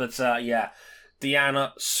 Yeah,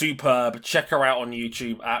 Deanna, superb. Check her out on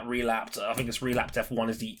YouTube at Relapped. I think it's Relapped F1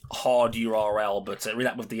 is the hard URL, but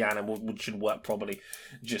Relapped with Deanna should work probably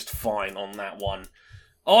just fine on that one.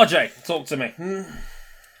 RJ, talk to me.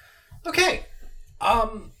 Okay. A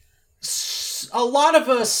lot of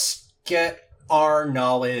us get our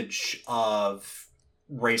knowledge of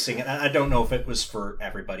racing, and I don't know if it was for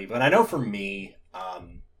everybody, but I know for me,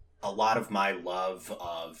 a lot of my love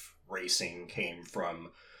of racing came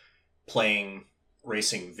from playing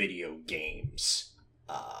racing video games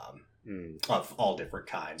of all different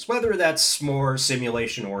kinds. Whether that's more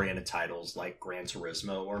simulation-oriented titles like Gran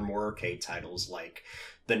Turismo, or more arcade titles like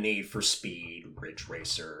the Need for Speed, Ridge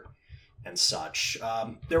Racer, and such.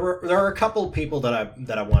 There are a couple of people that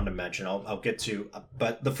I wanted to mention. I'll get to,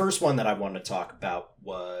 but the first one that I wanted to talk about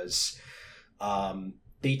was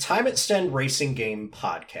the Time Extend Racing Game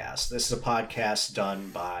podcast. This is a podcast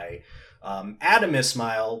done by Adam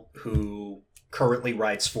Ismail, who currently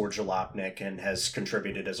writes for Jalopnik and has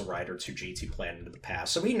contributed as a writer to GT Planet in the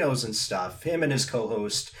past, so he knows and stuff. Him and his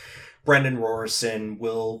co-host Brendan Rorison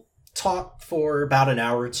will talk for about an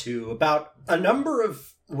hour or two about a number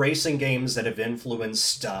of racing games that have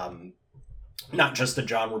influenced not just the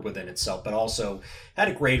genre within itself, but also had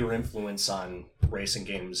a greater influence on racing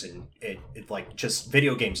games and like just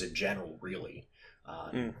video games in general, really,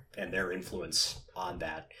 and their influence on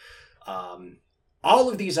that.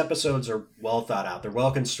 All of these episodes are well thought out. They're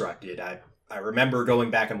well constructed. I remember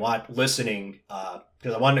going back and listening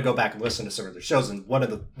because I wanted to go back and listen to some of their shows, and one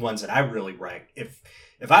of the ones that I really ranked, if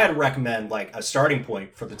I had to recommend like a starting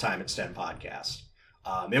point for the Time Extend podcast,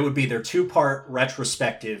 it would be their 2-part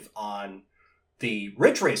retrospective on the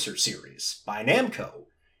Ridge Racer series by Namco.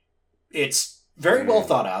 It's very well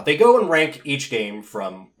thought out. They go and rank each game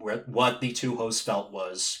from what the two hosts felt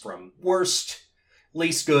was from worst,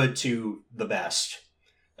 least good to the best.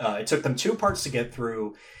 It took them 2 parts to get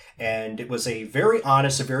through, and it was a very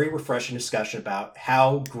honest, a very refreshing discussion about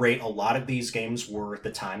how great a lot of these games were at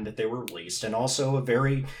the time that they were released, and also a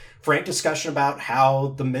very frank discussion about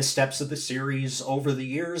how the missteps of the series over the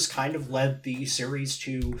years kind of led the series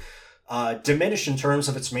to diminish in terms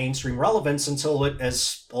of its mainstream relevance until it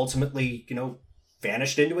has ultimately,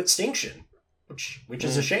 vanished into extinction, which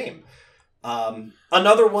is a shame.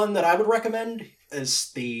 Another one that I would recommend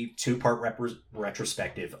is the 2-part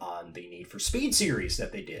retrospective on the Need for Speed series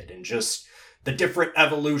that they did, and just the different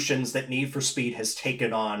evolutions that Need for Speed has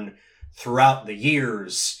taken on throughout the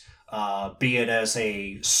years, be it as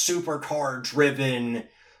a supercar-driven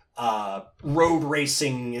road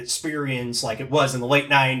racing experience like it was in the late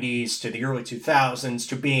 90s to the early 2000s,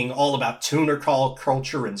 to being all about tuner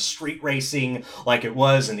culture and street racing like it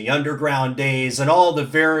was in the underground days, and all the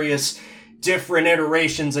various different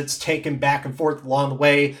iterations it's taken back and forth along the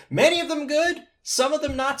way. Many of them good, some of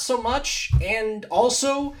them not so much, and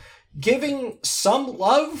also giving some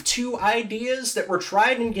love to ideas that were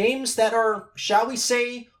tried in games that are, shall we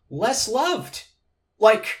say, less loved.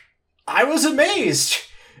 Like, I was amazed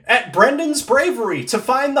at Brendan's bravery to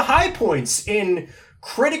find the high points in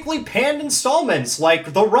critically panned installments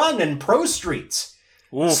like The Run and Pro Street.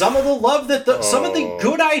 Oof. Some of the love that some of the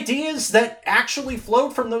good ideas that actually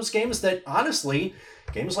flowed from those games that, honestly,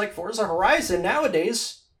 games like Forza Horizon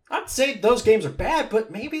nowadays, I'd say those games are bad,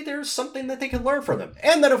 but maybe there's something that they can learn from them.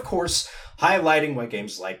 And then, of course, highlighting what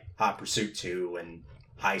games like Hot Pursuit 2 and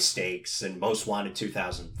High Stakes and Most Wanted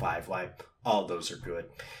 2005, like, all those are good.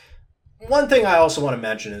 One thing I also want to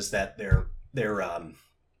mention is that their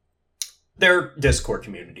Discord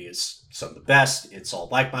community is some of the best. It's all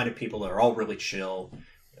like-minded people that are all really chill.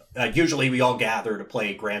 Usually we all gather to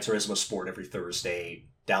play Gran Turismo Sport every Thursday,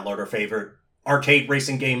 download our favorite arcade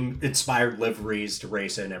racing game inspired liveries to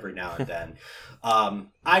race in every now and then.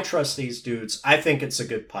 I trust these dudes. I think it's a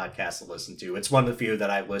good podcast to listen to. It's one of the few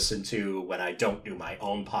that I listen to when I don't do my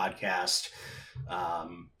own podcast.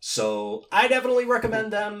 So I definitely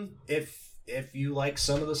recommend them if you like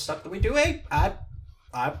some of the stuff that we do. Hey,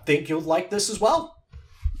 I think you'll like this as well.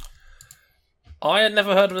 I had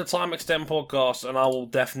never heard of the Time Extend podcast, and I will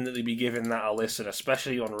definitely be giving that a listen,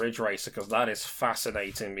 especially on Ridge Racer, because that is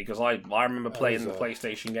fascinating, because I remember playing the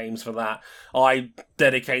PlayStation games for that. I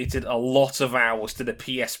dedicated a lot of hours to the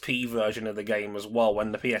PSP version of the game as well,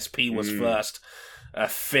 when the PSP was first a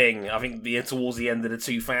thing, I think towards the end of the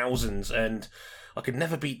 2000s, and I could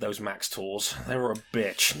never beat those Max Tours. They were a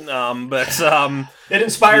bitch. It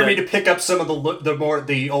inspired me to pick up some of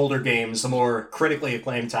the older games, the more critically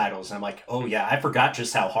acclaimed titles. And I'm like, oh yeah, I forgot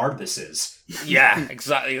just how hard this is. Yeah,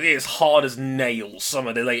 exactly. It is hard as nails, some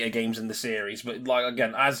of the later games in the series. But like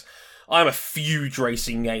again, as I'm a huge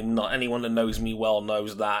racing game nut, anyone that knows me well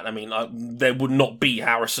knows that. I mean, there would not be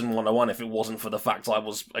Harrison 101 if it wasn't for the fact I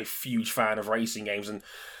was a huge fan of racing games, and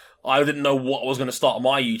I didn't know what I was going to start on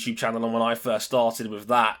my YouTube channel, and when I first started with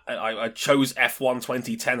that, I chose F1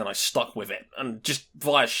 2010 and I stuck with it, and just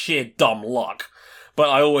via sheer dumb luck. But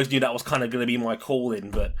I always knew that was kind of going to be my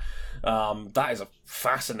calling, but that is a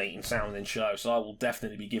fascinating sounding show, so I will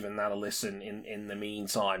definitely be giving that a listen in the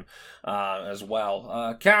meantime as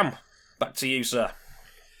well. Cam, back to you, sir.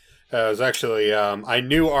 It was actually, I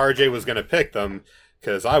knew RJ was going to pick them,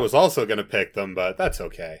 because I was also going to pick them, but that's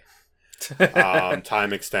okay.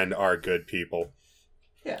 Time Extend are good people.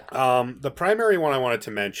 Yeah. The primary one I wanted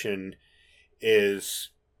to mention is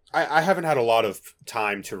I haven't had a lot of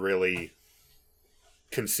time to really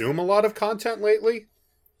consume a lot of content lately.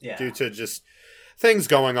 Yeah. Due to just things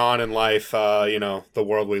going on in life, the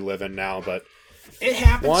world we live in now. But it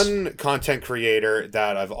happens. One content creator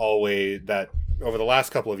that that over the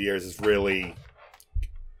last couple of years has really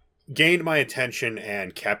gained my attention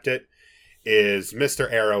and kept it is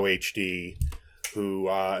Mr. Arrow HD, who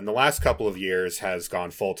in the last couple of years has gone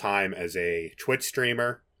full-time as a Twitch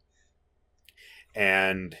streamer.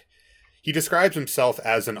 And he describes himself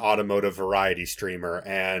as an automotive variety streamer,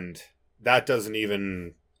 and that doesn't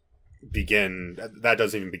even begin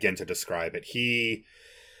to describe it. He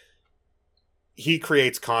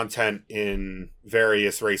creates content in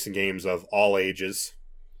various racing games of all ages,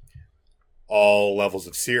 all levels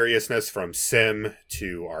of seriousness, from sim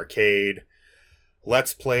to arcade,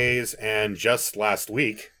 Let's Plays, and just last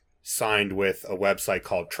week signed with a website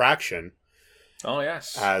called Traction. Oh,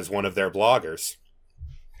 yes. As one of their bloggers.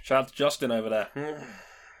 Shout out to Justin over there.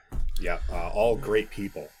 Yeah, all great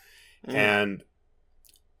people. And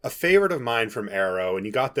a favorite of mine from Arrow, and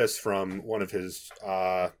you got this from one of his...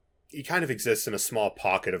 he kind of exists in a small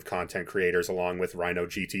pocket of content creators along with Rhino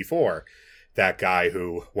GT4, that guy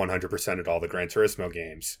who 100%ed all the Gran Turismo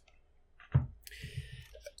games.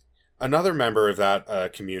 Another member of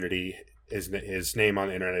that community, his name on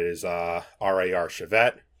the internet is RAR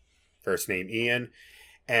Chevette, first name Ian,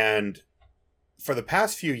 and for the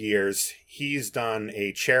past few years, he's done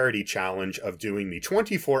a charity challenge of doing the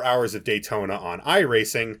 24 Hours of Daytona on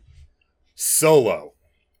iRacing solo.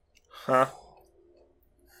 Huh?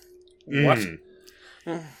 What?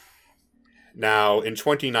 Now, in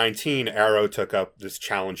 2019, Arrow took up this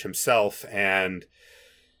challenge himself, and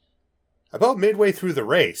about midway through the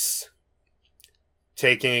race,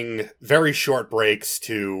 taking very short breaks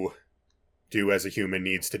to do as a human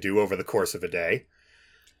needs to do over the course of a day,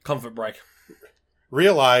 Comfort break.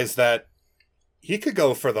 realized that he could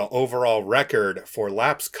go for the overall record for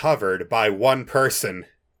laps covered by one person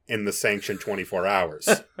in the sanctioned 24 hours.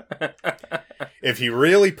 If he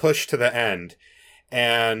really pushed to the end.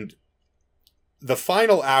 And the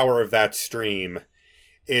final hour of that stream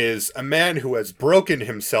is a man who has broken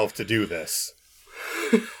himself to do this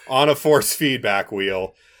on a force feedback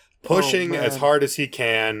wheel, pushing as hard as he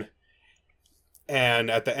can. And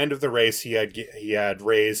at the end of the race, he had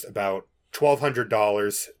raised about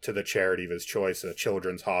 $1,200 to the charity of his choice, a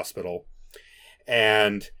children's hospital,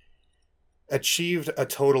 and achieved a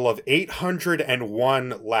total of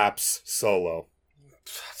 801 laps solo.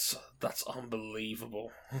 That's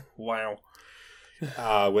unbelievable. Wow.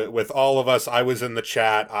 With all of us, I was in the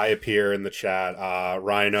chat. I appear in the chat.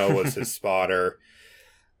 Rhino was his spotter.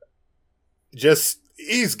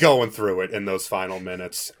 He's going through it in those final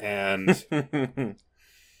minutes, and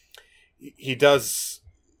he does.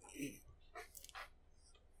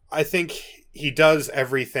 I think he does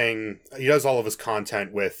everything. He does all of his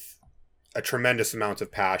content with a tremendous amount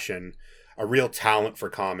of passion, a real talent for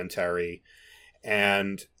commentary,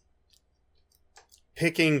 and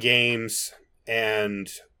picking games and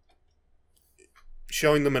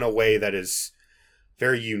showing them in a way that is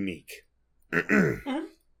very unique. He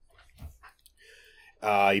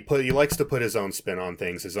likes to put his own spin on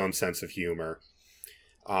things, his own sense of humor.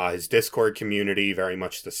 His Discord community, very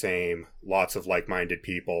much the same. Lots of like-minded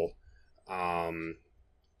people.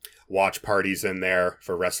 Watch parties in there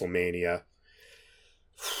for WrestleMania.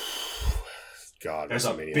 God, There's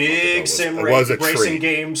a WrestleMania big was, sim it was a racing treat.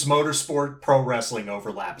 games, motorsport, pro wrestling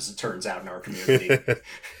overlap, as it turns out, in our community.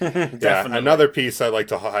 Yeah, another piece I'd like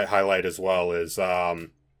to highlight as well is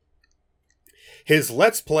his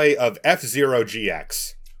Let's Play of F-Zero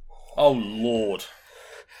GX. Oh, Lord.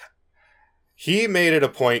 He made it a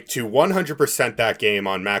point to 100% that game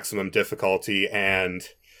on maximum difficulty, and...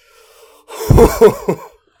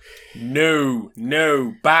 No,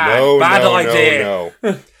 bad idea.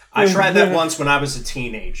 No. I tried that once when I was a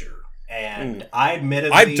teenager, and I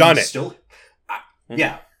admittedly I've done it.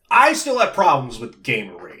 I still have problems with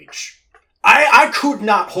gamer rage. I could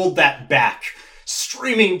not hold that back,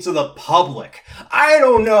 streaming to the public. I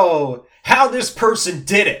don't know how this person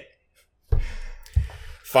did it.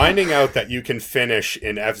 Finding out that you can finish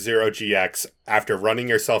in F-Zero GX after running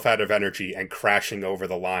yourself out of energy and crashing over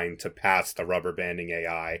the line to pass the rubber banding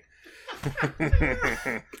AI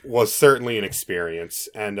was certainly an experience.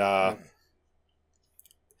 And I'd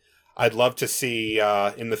love to see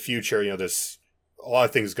in the future, there's a lot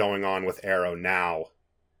of things going on with Arrow now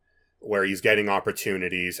where he's getting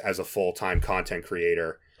opportunities as a full-time content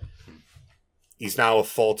creator. He's now a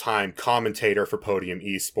full-time commentator for Podium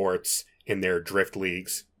Esports in their drift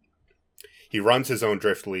leagues. He runs his own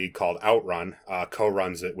drift league called Outrun,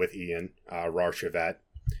 co-runs it with Ian Rarchevet.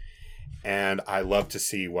 And I love to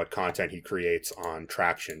see what content he creates on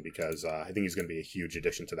Traction because I think he's going to be a huge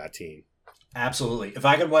addition to that team. Absolutely. If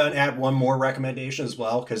I could add one more recommendation as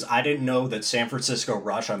well, because I didn't know that San Francisco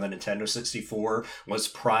Rush on the Nintendo 64 was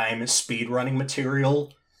prime speedrunning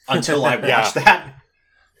material until I watched that.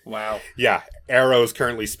 Wow. Yeah, Arrow's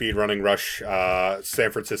currently speedrunning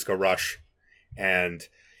San Francisco Rush, and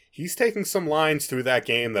he's taking some lines through that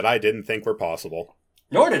game that I didn't think were possible.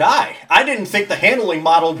 Nor did I. I didn't think the handling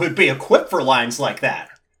model would be equipped for lines like that.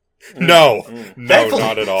 No,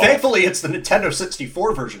 not at all. Thankfully, it's the Nintendo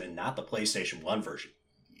 64 version and not the PlayStation 1 version.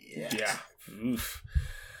 Yeah. Oof.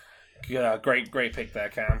 Yeah, great pick there,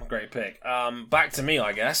 Cam. Great pick. Back to me,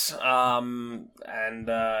 I guess. For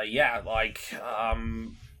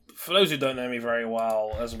those who don't know me very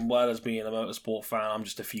well as being a motorsport fan, I'm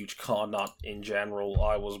just a huge car nut in general.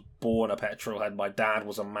 I was born a petrol head. My dad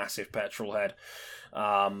was a massive petrol head.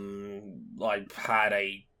 I had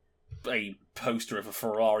a poster of a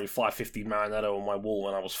Ferrari 550 Maranello on my wall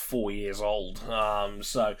when I was 4 years old. I'm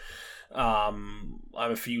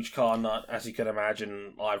a huge car nut, as you can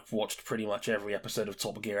imagine. I've watched pretty much every episode of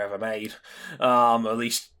Top Gear ever made, at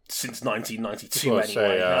least since 1992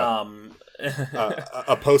 anyway.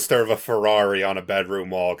 A poster of a Ferrari on a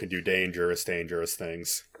bedroom wall can do dangerous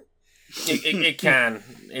things. It can.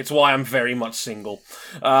 It's why I'm very much single.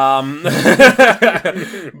 But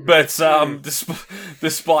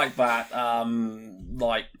despite that,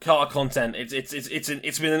 car content,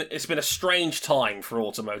 it's been a strange time for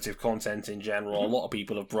automotive content in general. A lot of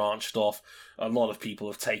people have branched off. A lot of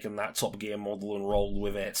people have taken that Top Gear model and rolled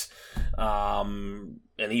with it, and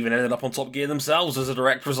even ended up on Top Gear themselves as a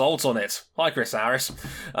direct result on it. Hi, Chris Harris,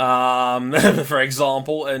 for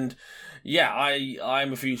example, and. Yeah,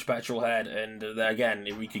 I'm a huge petrol head, and again,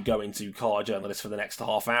 we could go into car journalists for the next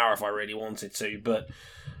half hour if I really wanted to, but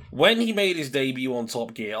when he made his debut on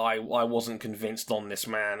Top Gear, I wasn't convinced on this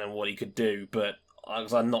man and what he could do, but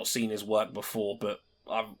because I'd not seen his work before, but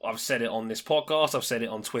I've said it on this podcast, I've said it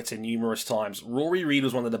on Twitter numerous times. Rory Reid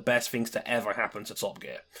was one of the best things to ever happen to Top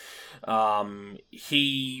Gear.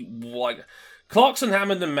 Clarkson,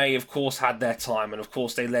 Hammond, and May, of course, had their time, and of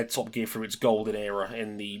course, they led Top Gear through its golden era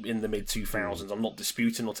in the mid 2000s. I'm not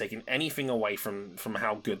disputing or taking anything away from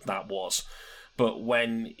how good that was, but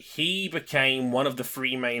when he became one of the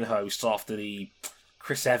three main hosts after the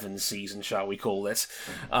Chris Evans season, shall we call it,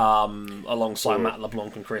 alongside Matt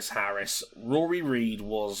LeBlanc and Chris Harris, Rory Reid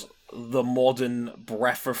was the modern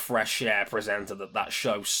breath of fresh air presenter that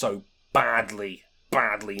show so badly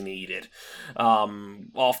needed.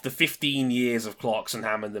 After 15 years of Clarkson,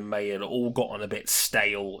 Hammond, and May, it all gotten a bit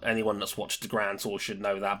stale. Anyone that's watched the Grand Tour should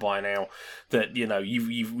know that by now. That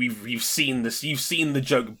you've seen this. You've seen the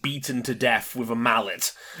joke beaten to death with a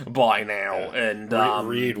mallet by now. And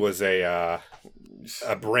Reid was a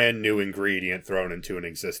brand new ingredient thrown into an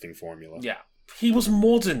existing formula. Yeah, he was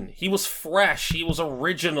modern. He was fresh. He was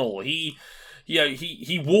original. He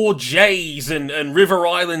wore J's and River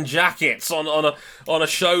Island jackets on a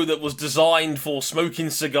show that was designed for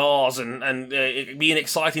smoking cigars and being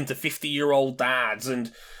exciting to 50-year-old dads.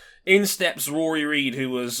 And in steps Rory Reid,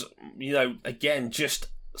 who was, again, just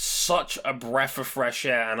such a breath of fresh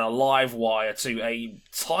air and a live wire to a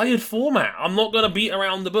tired format. I'm not going to beat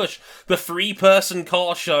around the bush. The 3-person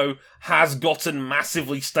car show has gotten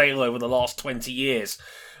massively stale over the last 20 years.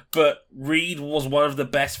 but Reed was one of the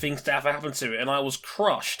best things to ever happen to it, and I was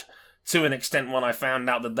crushed to an extent when I found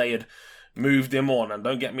out that they had moved him on. And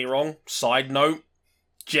don't get me wrong, side note,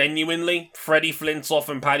 genuinely, Freddie Flintoff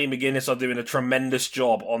and Paddy McGuinness are doing a tremendous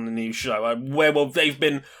job on the new show. They've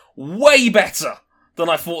been way better than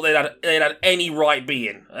I thought they'd had any right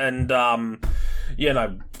being. And,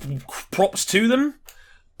 props to them.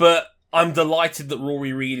 But I'm delighted that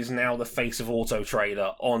Rory Reed is now the face of Auto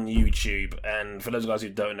Trader on YouTube. And for those guys who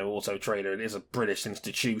don't know Auto Trader, it is a British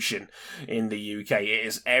institution in the UK. It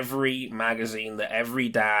is every magazine that every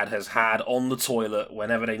dad has had on the toilet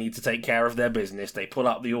whenever they need to take care of their business. They pull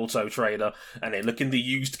up the Auto Trader and they look in the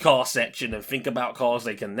used car section and think about cars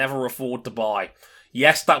they can never afford to buy.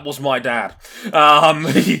 Yes, that was my dad. For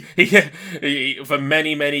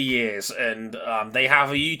many, many years. And they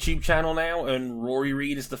have a YouTube channel now, and Rory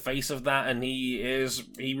Reed is the face of that, and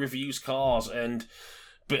he reviews cars.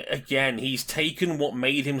 But again, he's taken what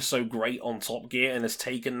made him so great on Top Gear and has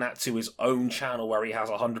taken that to his own channel where he has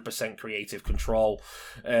 100% creative control.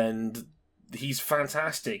 And he's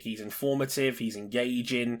fantastic. He's informative, he's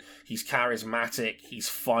engaging, he's charismatic, he's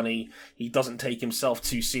funny. He doesn't take himself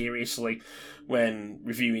too seriously when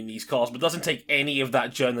reviewing these cars, but doesn't take any of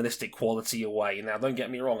that journalistic quality away. Now, don't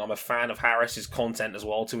get me wrong, I'm a fan of Harris's content as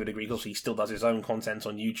well to a degree, because he still does his own content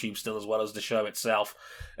on YouTube still as well as the show itself,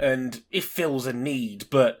 and it fills a need,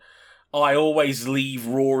 but I always leave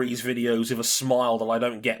Rory's videos with a smile that I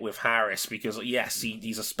don't get with Harris, because yes,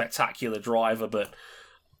 he's a spectacular driver, but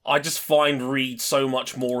I just find Reed so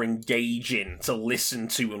much more engaging to listen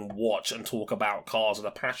to and watch and talk about cars, and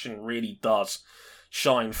the passion really does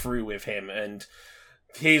shine through with him. And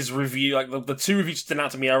his review, like the two reviews that stand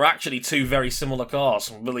out to me are actually two very similar cars,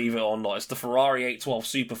 believe it or not. It's the Ferrari 812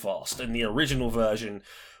 Superfast and the original version,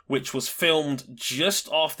 which was filmed just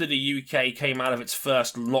after the UK came out of its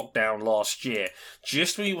first lockdown last year.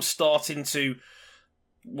 Just when we were starting to,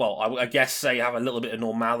 well, I guess say have a little bit of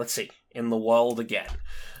normality in the world again.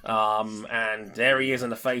 And there he is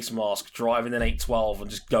in a face mask, driving an 812 and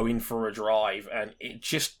just going for a drive, and it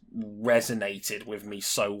just resonated with me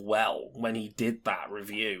so well when he did that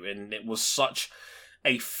review, and it was such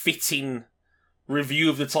a fitting review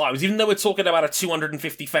of the times. Even though we're talking about a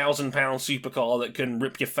 £250,000 supercar that can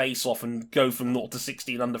rip your face off and go from 0 to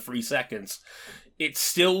 60 in under 3 seconds, it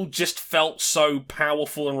still just felt so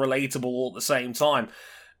powerful and relatable all at the same time.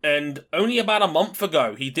 And only about a month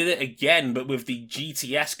ago, he did it again, but with the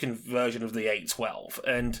GTS conversion of the 812.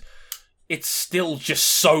 And it's still just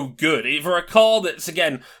so good. For a car that's,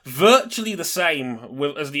 again, virtually the same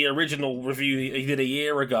as the original review he did a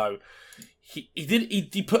year ago,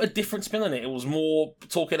 he put a different spin on it. It was more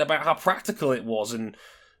talking about how practical it was and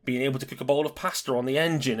being able to cook a bowl of pasta on the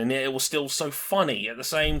engine. And it was still so funny at the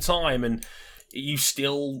same time. And you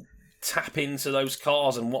still tap into those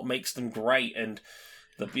cars and what makes them great. And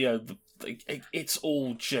it's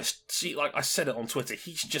all just, see, like I said it on Twitter,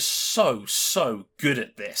 he's just so good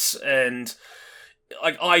at this, and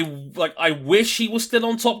I wish he was still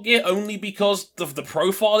on Top Gear only because of the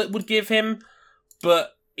profile it would give him.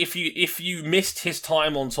 But if you missed his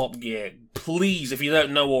time on Top Gear, please, if you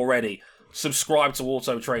don't know already, subscribe to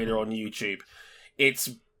Auto Trader on YouTube.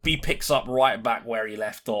 He picks up right back where he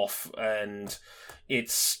left off, and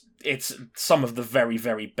it's some of the very,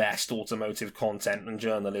 very best automotive content and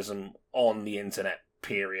journalism on the internet,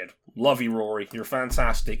 period. Love you, Rory. You're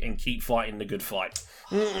fantastic, and keep fighting the good fight.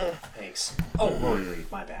 Thanks. Oh, Rory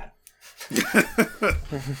Reed, my bad.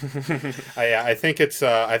 I think it's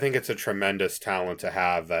a tremendous talent to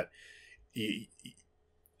have, that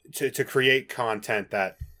to create content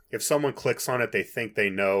that if someone clicks on it, they think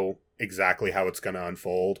they know exactly how it's going to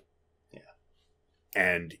unfold. Yeah.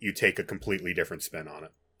 And you take a completely different spin on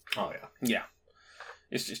it. Oh yeah, yeah.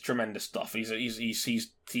 It's just tremendous stuff. He's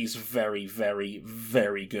very, very,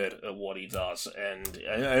 very good at what he does, and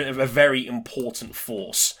a very important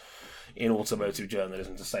force in automotive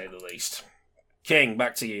journalism, to say the least. King,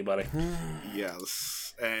 back to you, buddy.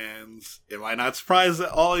 Yes, and it might not surprise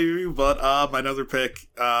all of you, but my other pick,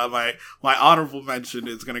 my honorable mention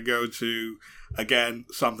is going to go to, again,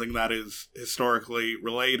 something that is historically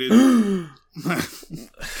related.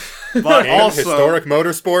 But and also historic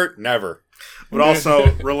motorsport, never. But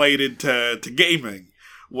also related to gaming,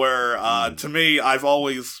 where to me, I've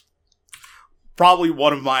always, probably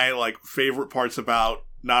one of my favorite parts about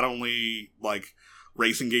not only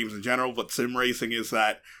racing games in general, but sim racing, is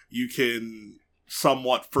that you can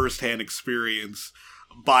somewhat firsthand experience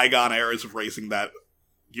bygone eras of racing that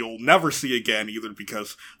you'll never see again, either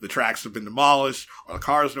because the tracks have been demolished, or the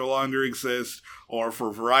cars no longer exist, or for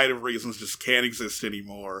a variety of reasons just can't exist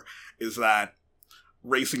anymore. Is that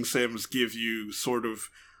racing sims give you sort of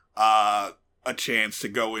a chance to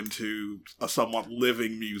go into a somewhat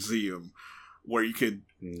living museum where you could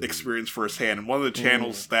experience firsthand. And one of the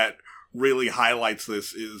channels that really highlights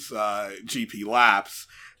this is GP Laps.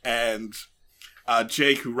 And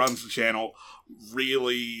Jake, who runs the channel,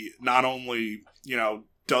 really not only,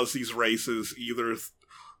 does these races either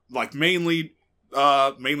mainly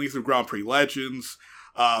through Grand Prix Legends,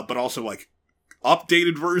 but also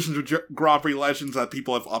updated versions of Grand Prix Legends that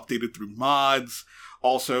people have updated through mods.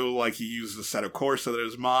 Also, he uses Assetto Corsa that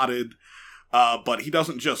is modded. But he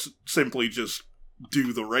doesn't just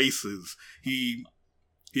do the races. He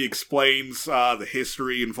explains the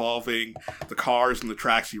history involving the cars and the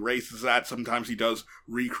tracks he races at. Sometimes he does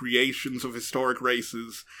recreations of historic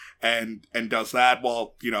races and does that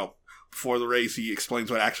while, before the race he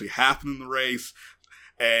explains what actually happened in the race.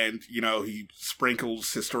 And, he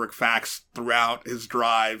sprinkles historic facts throughout his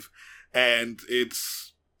drive. And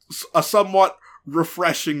it's a somewhat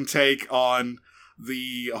refreshing take on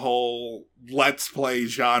the whole Let's Play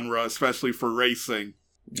genre, especially for racing.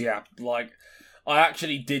 Yeah, I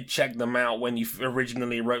actually did check them out when you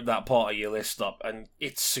originally wrote that part of your list up, and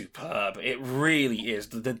it's superb. It really is.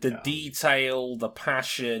 The detail, the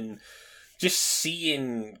passion, just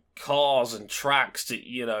seeing cars and tracks that,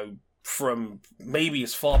 from maybe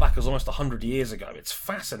as far back as almost 100 years ago. It's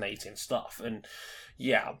fascinating stuff, and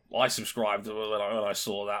yeah, I subscribed when I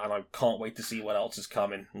saw that, and I can't wait to see what else is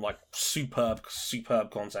coming. Superb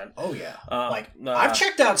content. Oh yeah, I've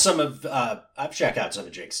checked out some of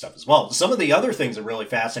Jake's stuff as well. Some of the other things that really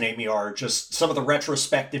fascinate me are just some of the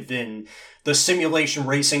retrospective in the simulation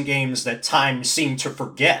racing games that time seemed to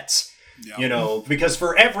forget. Yeah. Because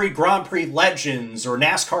for every Grand Prix Legends or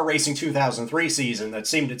NASCAR Racing 2003 season that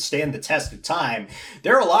seemed to stand the test of time,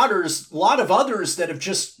 there are a lot of others that have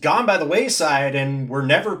just gone by the wayside and were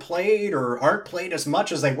never played or aren't played as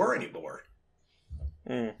much as they were anymore.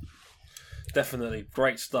 Definitely.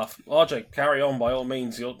 Great stuff. RJ, carry on by all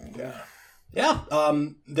means. Yeah,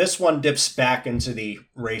 this one dips back into the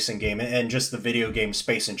racing game and just the video game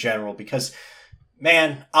space in general because,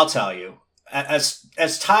 man, I'll tell you,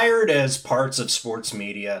 as tired as parts of sports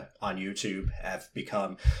media on YouTube have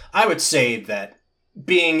become, I would say that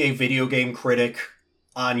being a video game critic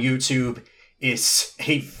on YouTube is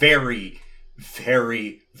a very,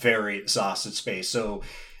 very, very exhausted space. So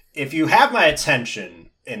if you have my attention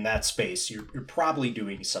in that space, you're probably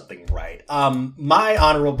doing something right. My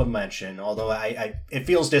honorable mention, although it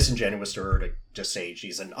feels disingenuous to her to just say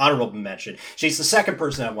she's an honorable mention, she's the second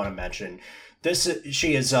person I want to mention.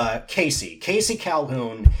 She is Casey. Casey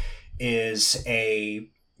Calhoun is a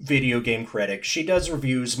video game critic. She does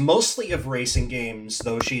reviews mostly of racing games,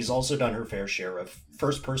 though she's also done her fair share of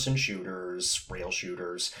first-person shooters, rail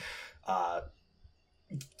shooters,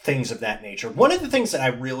 things of that nature. One of the things that I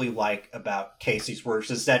really like about Casey's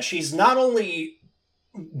works is that she's not only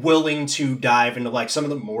willing to dive into some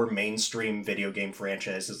of the more mainstream video game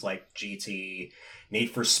franchises like GT,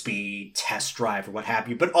 Need for Speed, Test Drive, or what have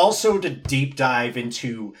you, but also to deep dive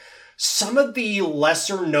into some of the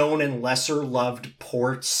lesser known and lesser loved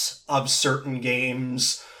ports of certain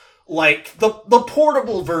games, like the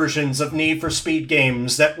portable versions of Need for Speed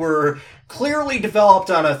games that were clearly developed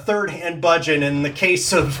on a third-hand budget in the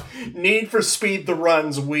case of Need for Speed The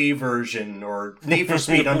Run's Wii version, or Need for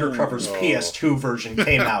Speed Undercover's PS2 version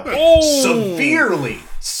came out. Severely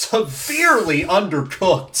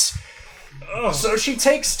undercooked. So she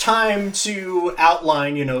takes time to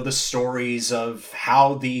outline, the stories of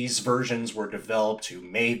how these versions were developed, who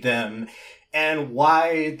made them, and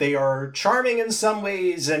why they are charming in some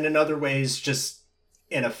ways and in other ways just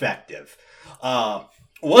ineffective.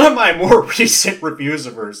 One of my more recent reviews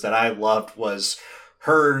of hers that I loved was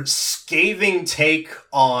her scathing take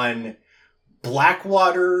on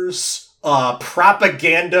Blackwater's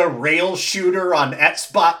propaganda rail shooter on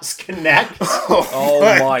Xbox Connect. Oh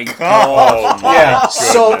my god. Yeah.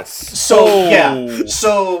 So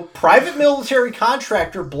private military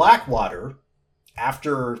contractor Blackwater,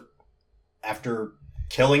 after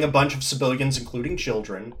killing a bunch of civilians, including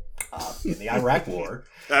children, in the Iraq War,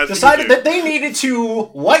 decided that they needed to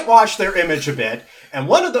whitewash their image a bit. And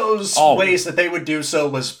one of those ways that they would do so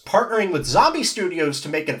was partnering with Zombie Studios to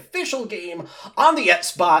make an official game on the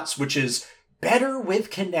Xbox, which is better with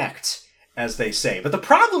Kinect. as they say. But the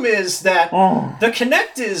problem is that the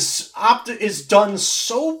Kinect is done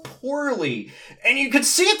so poorly, and you could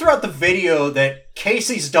see it throughout the video that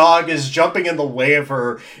Casey's dog is jumping in the way of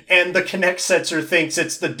her, and the Kinect sensor thinks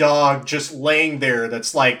it's the dog just laying there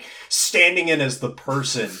that's like standing in as the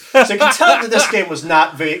person. So you can tell that this game was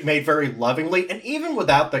not made very lovingly, and even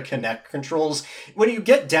without the Kinect controls, when you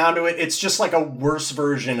get down to it, it's just like a worse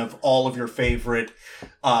version of all of your favorite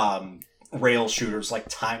rail shooters like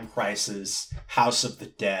Time Crisis, House of the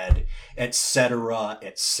Dead, etc.,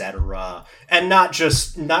 etc. And not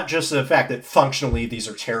just the fact that functionally these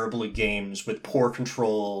are terribly games with poor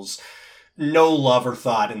controls, no love or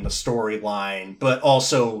thought in the storyline, but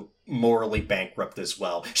also morally bankrupt as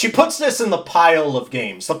well. She puts this in the pile of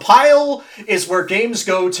games. The pile is where games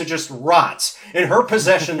go to just rot in her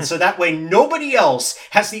possession, so that way nobody else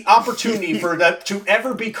has the opportunity for that to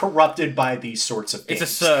ever be corrupted by these sorts of games.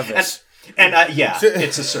 It's a service. And yeah,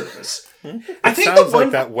 it's a service. I think sounds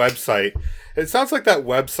like that website. It sounds like that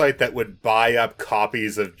website that would buy up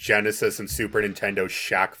copies of Genesis and Super Nintendo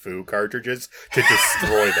Shaq Fu cartridges to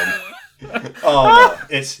destroy them. Oh no,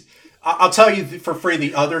 it's. I'll tell you for free.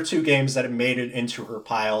 The other two games that have made it into her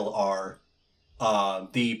pile are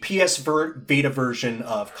the PS Vita version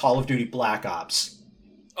of Call of Duty Black Ops.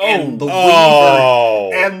 And the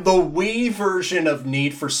Wii version of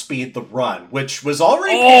Need for Speed: The Run, which was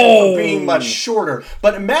already panned for being much shorter.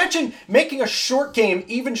 But imagine making a short game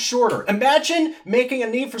even shorter. Imagine making a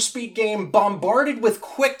Need for Speed game bombarded with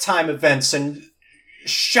QuickTime events and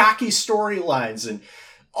shocky storylines and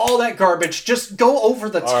all that garbage. Just go over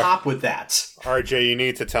the top with that. RJ, you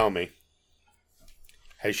need to tell me.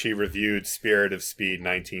 Has she reviewed Spirit of Speed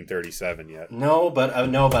 1937 yet? No, but I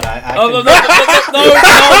No!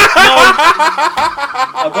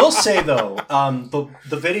 I will say though,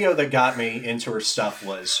 the video that got me into her stuff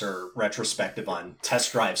was her retrospective on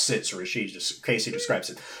Test Drive Sits, or as Casey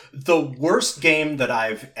describes it, the worst game that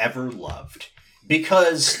I've ever loved.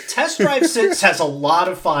 Because Test Drive Sits has a lot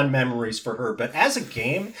of fond memories for her, but as a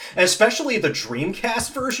game, especially the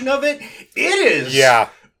Dreamcast version of it, it is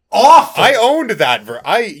awful. I owned that.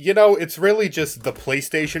 It's really just the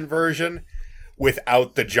PlayStation version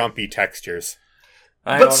without the jumpy textures.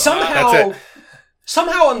 But somehow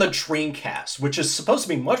on the Dreamcast, which is supposed to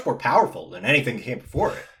be much more powerful than anything that came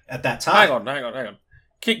before it at that time. Hang on.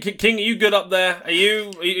 King, are you good up there? Are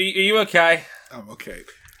you okay? I'm okay.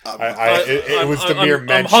 It was the mere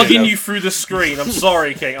mention. I'm hugging you through the screen. I'm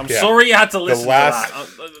sorry, King. I'm sorry you had to listen to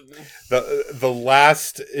that. The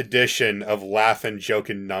last edition of Laughin'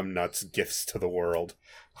 Jokin' Numbnuts Gifts to the World.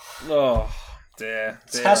 Oh, dear.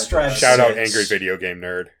 Test Drive Shout out 6. Angry Video Game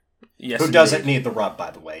Nerd. Yes, Who doesn't need the rub, by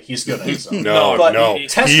the way. He's good at his own. No.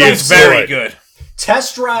 Test He Drive is very good.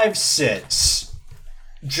 Test Drive 6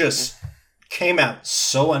 just came out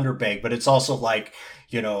so underbaked, but it's also like,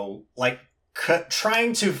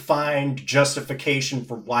 trying to find justification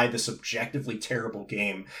for why this objectively terrible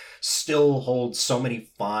game still holds so many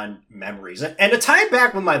fond memories. And to tie it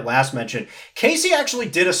back with my last mention, Casey actually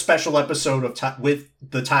did a special episode with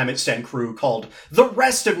the Time Extend crew called The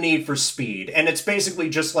Rest of Need for Speed. And it's basically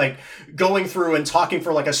just like going through and talking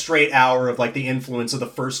for like a straight hour of like the influence of the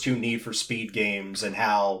first two Need for Speed games and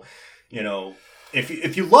how,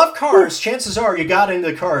 if you love cars, chances are you got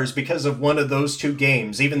into cars because of one of those two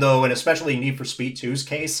games, even though, and especially Need for Speed 2's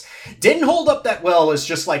case, didn't hold up that well as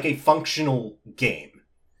just like a functional game.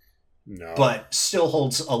 No. But still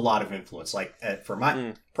holds a lot of influence. Like,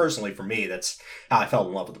 personally, for me, that's how I fell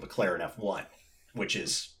in love with the McLaren F1, which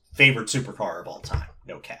is favorite supercar of all time.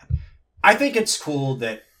 No cap. I think it's cool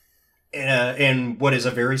that in what is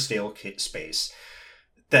a very stale space,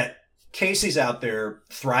 that Casey's out there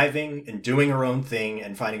thriving and doing her own thing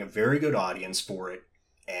and finding a very good audience for it.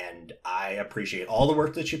 And I appreciate all the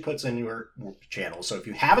work that she puts into her channel. So if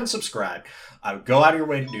you haven't subscribed, I would go out of your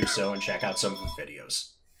way to do so and check out some of her videos.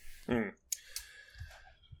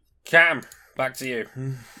 Cam, back to you.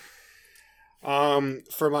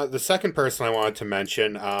 For the second person I wanted to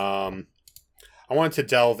mention, I wanted to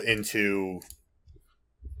delve into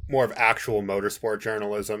more of actual motorsport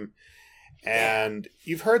journalism. And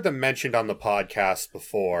you've heard them mentioned on the podcast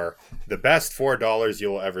before. The best $4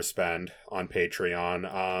 you'll ever spend on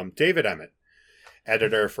Patreon. David Emmett,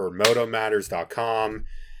 editor for MotoMatters.com.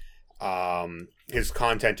 His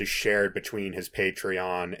content is shared between his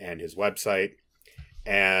Patreon and his website.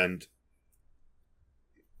 And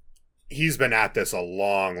he's been at this a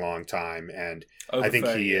long, long time. And I think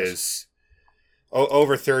he is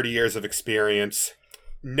over 30 years of experience,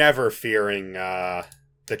 never fearing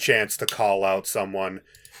the chance to call out someone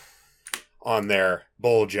on their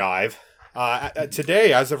bull jive.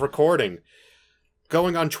 Today, as of recording,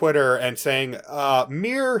 going on Twitter and saying,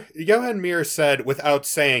 Johan Mir said, without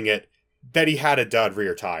saying it, that he had a dud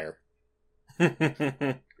rear tire.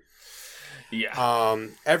 Yeah.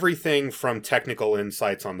 Everything from technical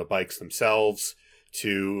insights on the bikes themselves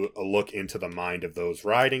to a look into the mind of those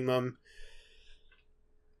riding them.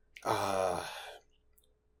 I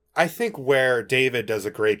think where David does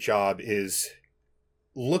a great job is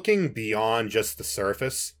looking beyond just the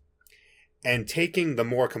surface and taking the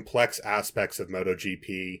more complex aspects of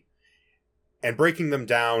MotoGP and breaking them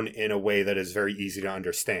down in a way that is very easy to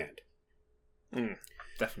understand.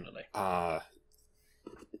 Definitely.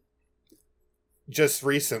 Just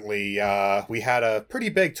recently, we had a pretty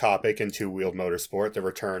big topic in two-wheeled motorsport, the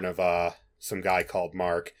return of some guy called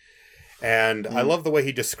Mark. And I love the way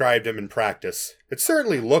he described him in practice. It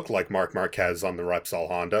certainly looked like Marc Marquez on the Repsol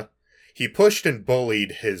Honda. He pushed and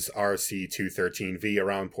bullied his RC213V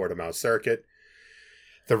around Portimao circuit.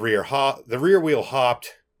 The rear wheel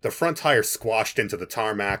hopped, the front tire squashed into the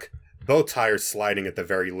tarmac, both tires sliding at the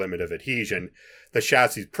very limit of adhesion, the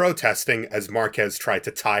chassis protesting as Marquez tried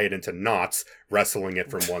to tie it into knots, wrestling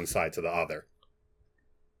it from one side to the other.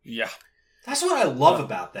 Yeah. That's what I love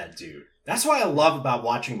about that dude. That's what I love about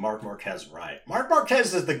watching Marc Marquez ride. Marc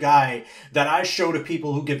Marquez is the guy that I show to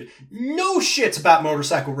people who give no shits about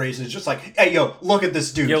motorcycle racing. It's just like, hey, yo, look at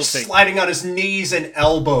this dude Guilty. sliding on his knees and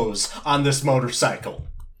elbows on this motorcycle.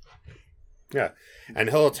 Yeah, and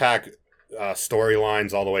he'll attack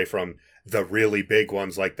storylines all the way from the really big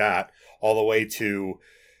ones like that, all the way to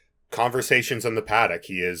conversations in the paddock.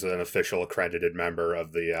 He is an official accredited member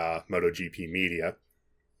of the MotoGP media.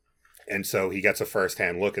 And so he gets a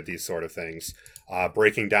first-hand look at these sort of things,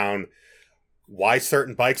 breaking down why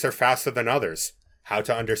certain bikes are faster than others, how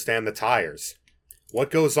to understand the tires,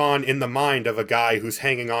 what goes on in the mind of a guy who's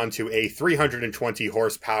hanging on to a 320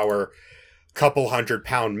 horsepower, couple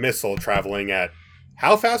 100-pound missile traveling at,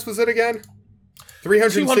 how fast was it again?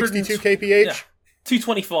 362 kph? Yeah.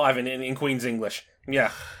 225 in Queen's English.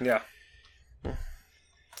 Yeah.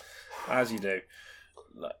 As you do.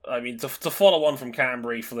 I mean, to follow on from Cam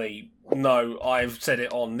briefly, no, I've said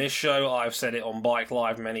it on this show, I've said it on Bike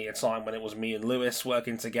Live many a time when it was me and Lewis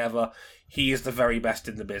working together. He is the very best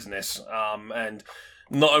in the business. And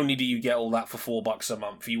not only do you get all that for $4 a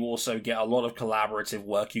month, you also get a lot of collaborative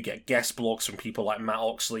work. You get guest blogs from people like Matt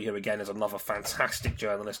Oxley, who again is another fantastic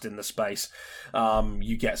journalist in the space.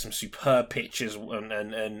 You get some superb pictures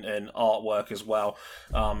and artwork as well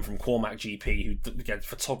from Cormac GP, who again,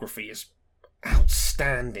 photography is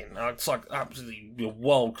outstanding. It's like absolutely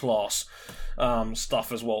world-class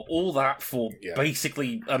stuff as well. All that for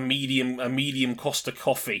basically a medium cost of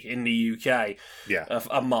coffee in the UK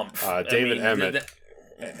a month. David Emmett.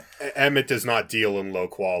 Emmett does not deal in low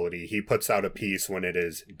quality. He puts out a piece when it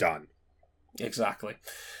is done. Exactly.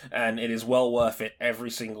 And it is well worth it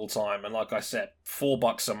every single time. And like I said,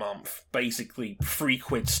 $4 a month, basically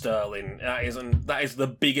 £3 sterling. That is the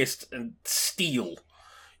biggest steal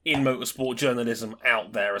in motorsport journalism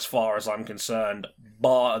out there, as far as I'm concerned,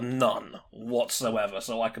 bar none whatsoever.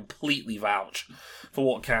 So I completely vouch for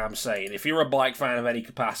what Cam's saying. If you're a bike fan of any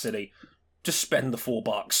capacity, just spend the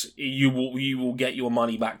 $4. You will get your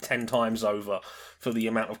money back 10 times over for the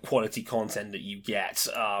amount of quality content that you get.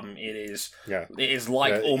 It is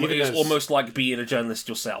almost like being a journalist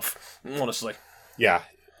yourself, honestly. Yeah.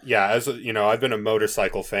 As you know, I've been a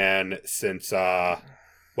motorcycle fan since the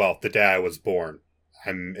day I was born.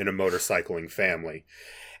 I'm in a motorcycling family,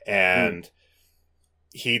 and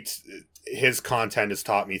his content has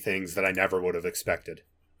taught me things that I never would have expected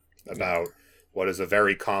about what is a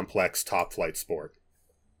very complex top flight sport.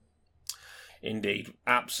 Indeed.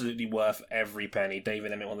 Absolutely worth every penny.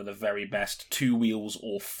 David Emmett, one of the very best, 2 wheels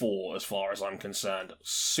or 4 as far as I'm concerned.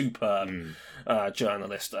 Superb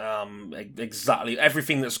journalist. Exactly.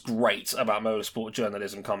 Everything that's great about motorsport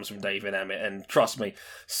journalism comes from David Emmett, and trust me,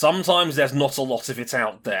 sometimes there's not a lot of it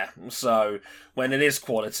out there. So when it is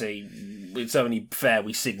quality, it's only fair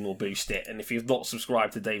we signal boost it. And if you've not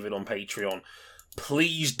subscribed to David on Patreon,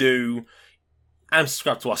 please do. And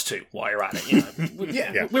subscribe to us too while you're at it. You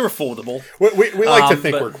know, we're affordable. We like to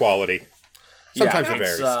think we're quality. Sometimes it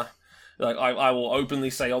varies. I will openly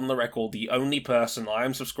say on the record, the only person I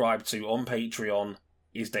am subscribed to on Patreon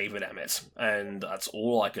is David Emmett, and that's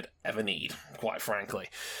all I could ever need, quite frankly.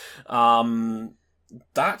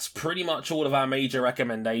 That's pretty much all of our major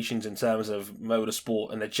recommendations in terms of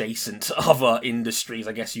motorsport and adjacent other industries,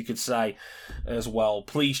 I guess you could say, as well.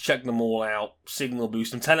 Please check them all out. Signal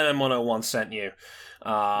boost them. Tell them M101 sent you,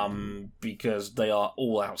 because they are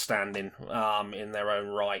all outstanding in their own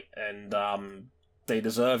right. And they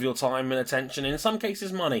deserve your time and attention, in some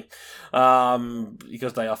cases money,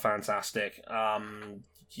 because they are fantastic. And,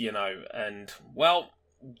 well,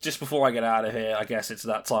 just before I get out of here, I guess it's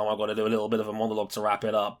that time I've got to do a little bit of a monologue to wrap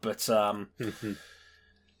it up, but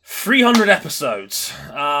 300 episodes.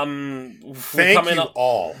 Thank you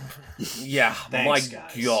all. Yeah, Thanks, my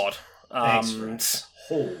guys. God. Thanks, friends.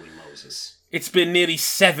 Holy Moses. It's been nearly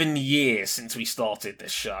 7 years since we started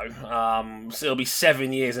this show. So it'll be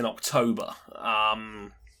 7 years in October.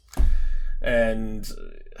 And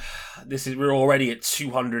we're already at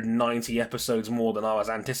 290 episodes more than I was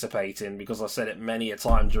anticipating, because I said it many a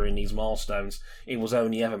time during these milestones. It was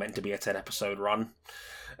only ever meant to be a 10 episode run.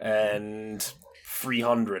 And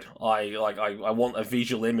 300. I want a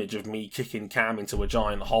visual image of me kicking Cam into a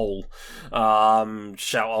giant hole. I'll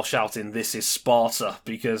shout in "This is Sparta,"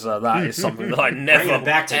 because that is something that I never Bring it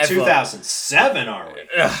back to ever, 2007, are we?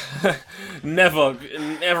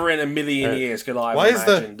 never in a million years could I have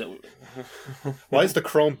imagined that. Why is the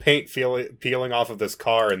chrome paint peeling off of this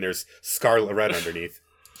car and there's scarlet red underneath?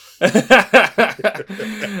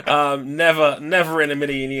 Never in a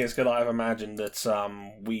million years could I have imagined that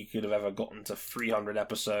we could have ever gotten to 300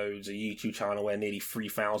 episodes, a YouTube channel where nearly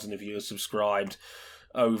 3,000 of you are subscribed,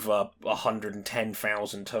 over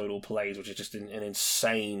 110,000 total plays, which is just an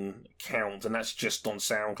insane count, and that's just on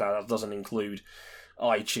SoundCloud. That doesn't include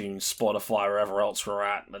iTunes, Spotify, wherever else we're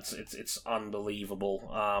at. It's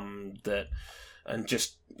unbelievable. And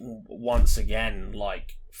just once again,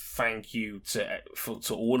 like, thank you to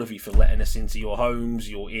all of you for letting us into your homes,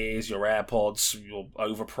 your ears, your AirPods, your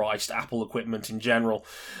overpriced Apple equipment in general,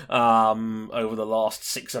 over the last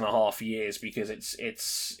 6.5 years, because it's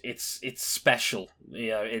special.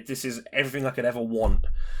 This is everything I could ever want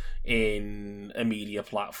in a media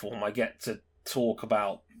platform. I get to talk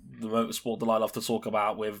about the motorsport that I love to talk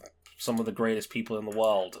about with some of the greatest people in the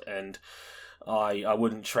world, and I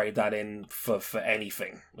wouldn't trade that in for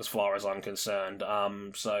anything, as far as I'm concerned.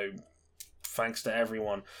 So thanks to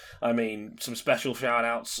everyone. I mean, some special shout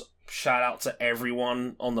out to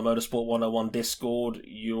everyone on the Motorsport 101 Discord.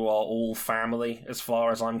 You are all family as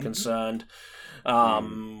far as I'm concerned.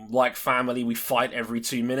 Like family, we fight every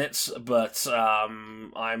 2 minutes, but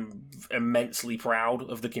I'm immensely proud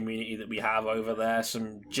of the community that we have over there.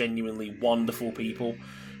 Some genuinely wonderful people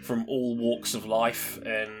from all walks of life,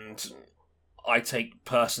 and I take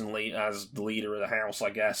personally, as the leader of the house,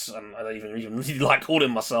 I guess, and I don't even really like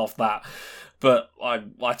calling myself that, but I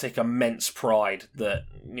take immense pride that,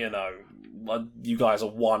 you guys are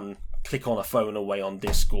one click on a phone away on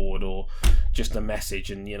Discord, or just a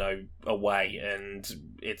message and, away, and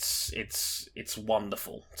it's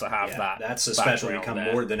wonderful to have that. That's especially become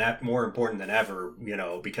there. more important than ever,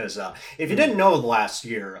 because if you didn't know last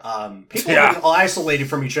year, people have been isolated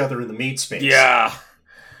from each other in the meat space. Yeah.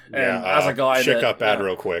 And as a guy that got bad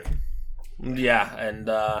real quick. Yeah, and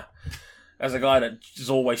as a guy that has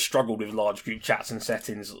always struggled with large group chats and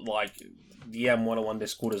settings, like, the M101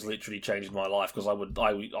 Discord has literally changed my life, because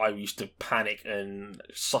I used to panic and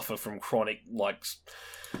suffer from chronic, like,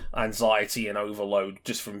 anxiety and overload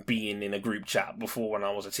just from being in a group chat before when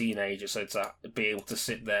I was a teenager. So to be able to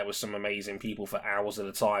sit there with some amazing people for hours at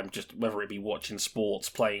a time, just whether it be watching sports,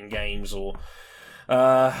 playing games, or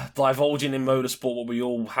divulging in motorsport, what we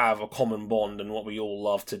all have a common bond and what we all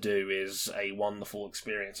love to do, is a wonderful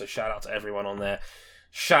experience. So shout out to everyone on there.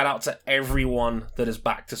 Shout out to everyone that has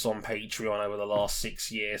backed us on Patreon over the last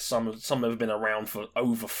 6 years. Some have been around for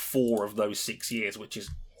over 4 of those 6 years, which is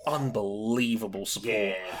unbelievable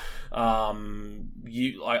support. I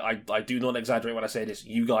do not exaggerate when I say this.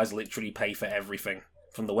 You guys literally pay for everything,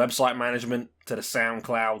 from the website management to the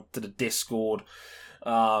SoundCloud to the Discord,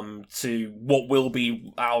 to what will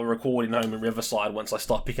be our recording home in Riverside once I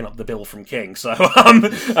start picking up the bill from King. So,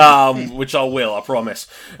 which I will, I promise.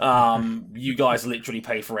 You guys literally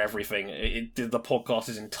pay for everything. The podcast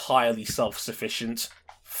is entirely self-sufficient,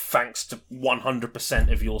 thanks to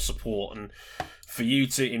 100% of your support, and for you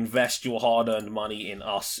to invest your hard-earned money in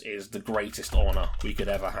us is the greatest honour we could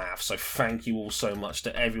ever have. So thank you all so much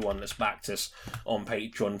to everyone that's backed us on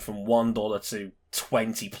Patreon, from $1 to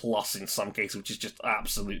 20 plus in some cases, which is just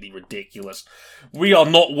absolutely ridiculous. We are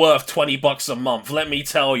not worth $20 a month, let me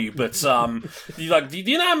tell you. But do you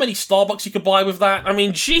know how many Starbucks you could buy with that? I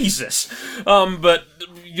mean, Jesus. But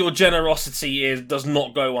your generosity does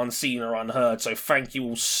not go unseen or unheard. So thank you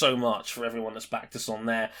all so much for everyone that's backed us on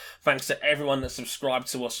there. Thanks to everyone that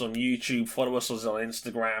subscribed to us on YouTube, follow us on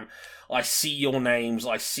Instagram. I see your names,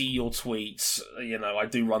 I see your tweets. I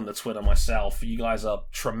do run the Twitter myself. You guys are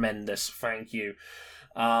tremendous. Thank you.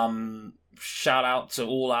 Shout out to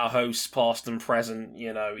all our hosts, past and present,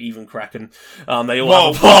 even Kraken. They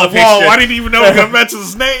all have a part of history. I didn't even know you were going to mention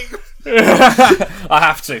his name. I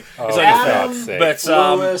have to. It's only fair. God's sake. But,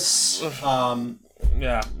 Lewis,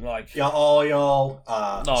 yeah, like... yeah, all y'all,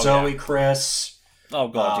 Zoe, yeah. Chris. Oh,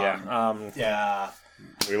 God, Yeah.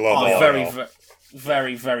 We love all very, y'all.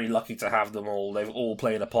 very, very lucky to have them all. They've all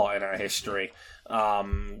played a part in our history.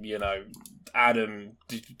 Adam,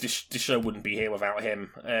 the show wouldn't be here without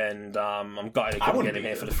him, and I'm gutted I couldn't get him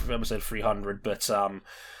here for the episode 300. But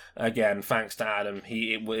again, thanks to Adam,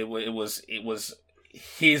 it was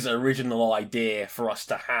his original idea for us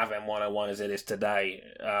to have M101 as it is today.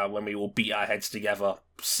 When we all beat our heads together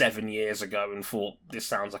 7 years ago and thought this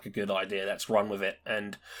sounds like a good idea, let's run with it.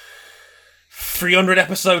 And 300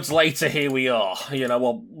 episodes later, here we are.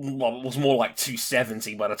 Well, it was more like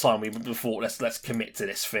 270 by the time we thought, let's commit to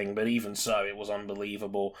this thing. But even so, it was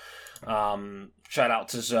unbelievable. Shout out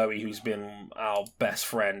to Zoe, who's been our best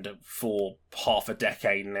friend for half a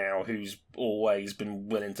decade now, who's always been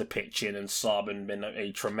willing to pitch in and sub and been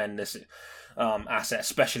a tremendous asset,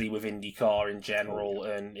 especially with IndyCar in general,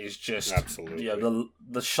 and is just absolutely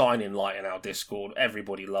the shining light in our Discord.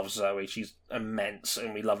 Everybody loves Zoe. She's immense,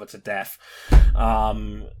 and we love her to death.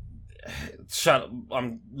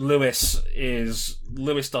 Lewis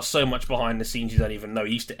does so much behind the scenes you don't even know.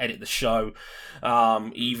 He used to edit the show,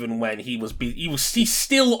 even when he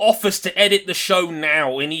still offers to edit the show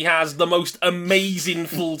now, and he has the most amazing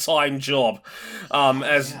full-time job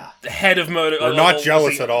as head of Moto. We're not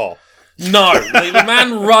jealous at all. No, the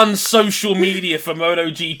man runs social media for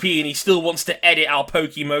MotoGP, and he still wants to edit our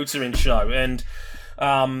Pokemotoring show. And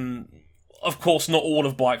of course, not all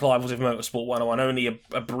of Bike Live was with Motorsport 101. Only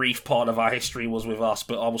a brief part of our history was with us,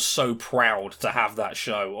 but I was so proud to have that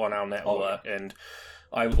show on our network. And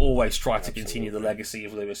I've always tried to continue the legacy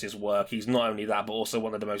of Lewis's work. He's not only that, but also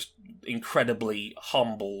one of the most incredibly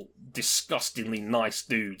humble, disgustingly nice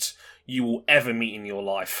dudes you will ever meet in your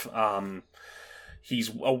life.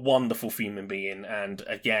 He's a wonderful human being, and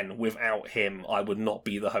again, without him, I would not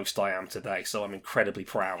be the host I am today, so I'm incredibly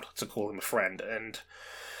proud to call him a friend. And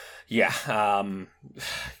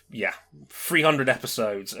 300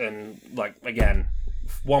 episodes, and again,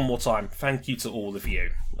 one more time, thank you to all of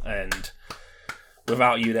you, and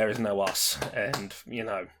without you there is no us. And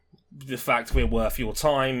the fact we're worth your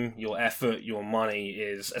time, your effort, your money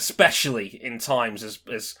is, especially in times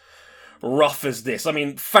as rough as this. I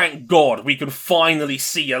mean, thank God we can finally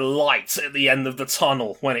see a light at the end of the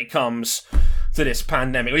tunnel when it comes to this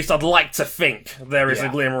pandemic. At least I'd like to think there is a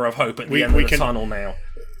glimmer of hope at the end of the tunnel now.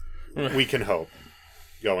 We can hope.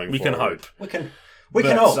 We can hope. We can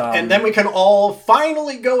hope. And then we can all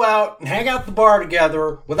finally go out and hang out at the bar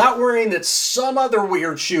together without worrying that some other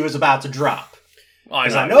weird shoe is about to drop.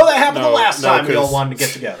 Because I know that happened the last time we all wanted to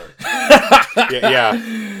get together.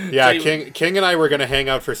 Yeah. King and I were going to hang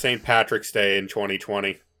out for St. Patrick's Day in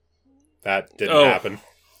 2020. That didn't happen.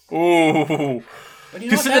 Ooh. But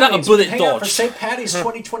consider that a bullet dodge. Out for St. Patty's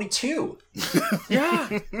 2022.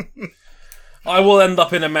 Yeah. I will end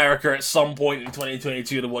up in America at some point in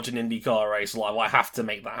 2022 to watch an IndyCar race live. I have to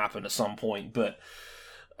make that happen at some point. But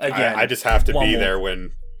again, I just have to be there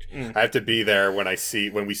when I have to be there when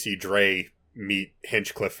we see Dre meet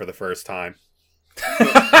Hinchcliffe for the first time.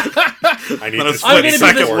 I need then a split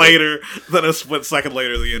second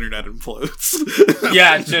later, the internet implodes.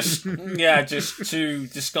 just two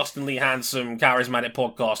disgustingly handsome, charismatic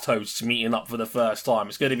podcast hosts meeting up for the first time.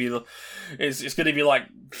 It's going to be like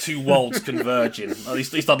two worlds converging. At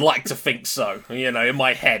least I'd like to think so. In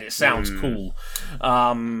my head, it sounds cool.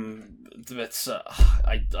 But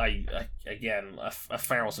again, a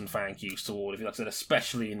thousand thank yous to all of you. Like I said,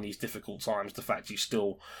 especially in these difficult times, the fact you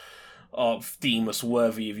still deem us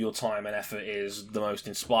worthy of your time and effort is the most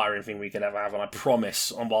inspiring thing we could ever have. And I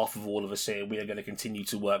promise, on behalf of all of us here, we are going to continue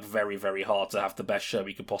to work very, very hard to have the best show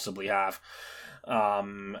we could possibly have.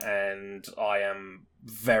 And I am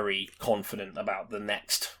very confident about the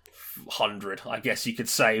next 100, I guess you could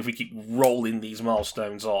say, if we keep rolling these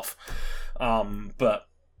milestones off. But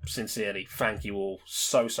sincerely, thank you all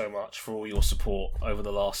so much for all your support over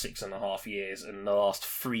the last 6.5 years and the last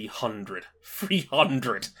 300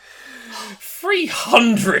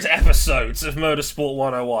 episodes of Motorsport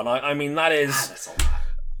 101. I mean, that is that's a lot.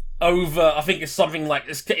 Over, I think it's something like,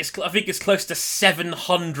 I think it's close to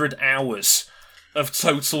 700 hours of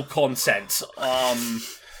total content.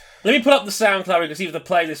 Let me put up the SoundCloud because either the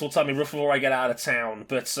playlist will tell me before I get out of town.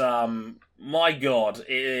 But my God,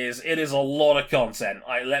 it is a lot of content.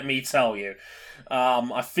 Let me tell you.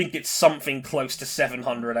 I think it's something close to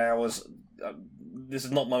 700 hours. This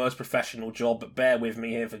is not my most professional job, but bear with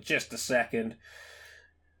me here for just a second.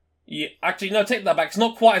 Yeah, actually, no, take that back. It's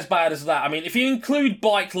not quite as bad as that. I mean, if you include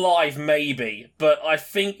Bike Live, maybe, but I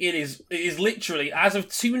think it is literally, as of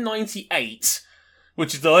 298,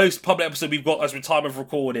 which is the most public episode we've got as of time of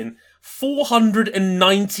recording,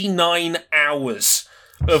 499 hours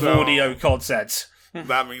of audio content.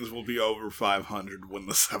 That means we'll be over 500 when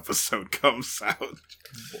this episode comes out.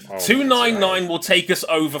 299 will take us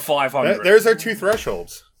over 500. There's our two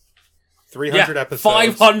thresholds. 300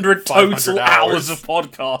 episodes. 500 total hours of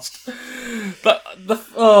podcast. But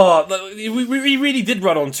we really did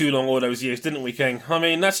run on too long all those years, didn't we, King? I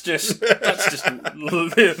mean, that's just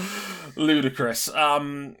ludicrous.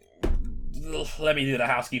 Let me do the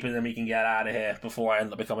housekeeping, and then we can get out of here before I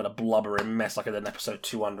end up becoming a blubbering mess like I did in episode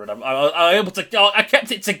 200. I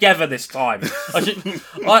kept it together this time.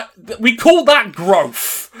 We call that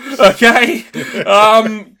growth, okay?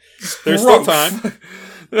 There's still time.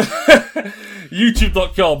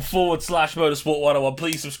 YouTube.com/Motorsport101.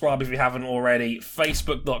 Please subscribe if you haven't already.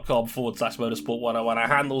 Facebook.com/Motorsport101. Our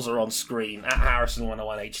handles are on screen at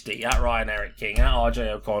Harrison101HD, at Ryan Eric King, at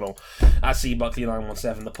RJ O'Connell, at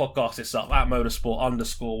CBuckley917. The podcast itself at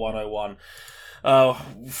Motorsport_101.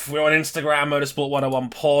 We're on Instagram,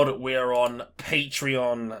 Motorsport101pod. We're on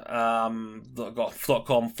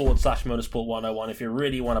Patreon.com/Motorsport101. If you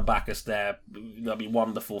really want to back us there, that'd be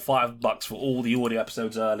wonderful. $5 for all the audio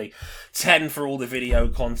episodes early, $10 for all the video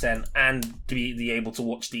content, and to be able to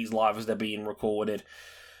watch these live as they're being recorded.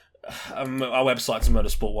 Our website's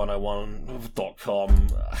motorsport101.com.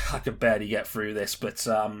 I could barely get through this, but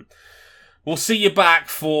we'll see you back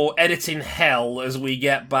for editing hell as we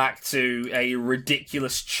get back to a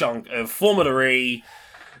ridiculous chunk of Formula E,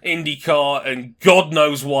 IndyCar, and God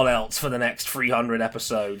knows what else for the next 300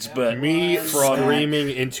 episodes. But me screaming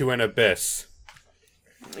into an abyss.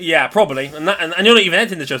 Yeah, probably, and you're not even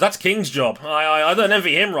editing the shows. That's King's job. I don't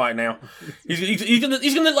envy him right now. He's gonna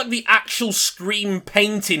look like the actual Scream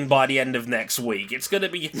painting by the end of next week. It's gonna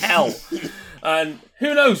be hell, and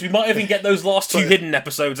who knows? We might even get those last two hidden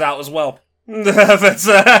episodes out as well. But,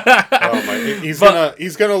 he's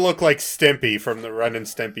gonna look like Stimpy from the Ren and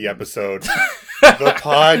Stimpy episode. The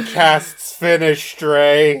podcast's finished,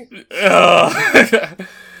 Stray.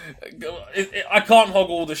 I can't hog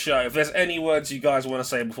all the show. If there's any words you guys want to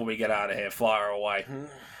say before we get out of here, fire away.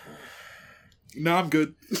 No, I'm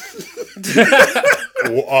good. Thanks, guys.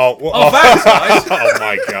 Oh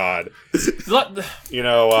my god. You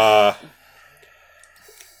know,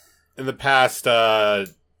 in the past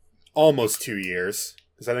almost 2 years,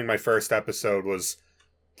 because I think my first episode was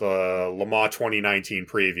the Le Mans 2019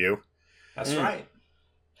 preview. That's right.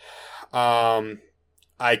 I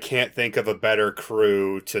can't think of a better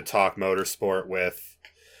crew to talk motorsport with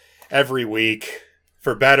every week,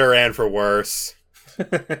 for better and for worse.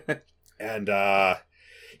 And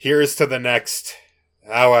here's to the next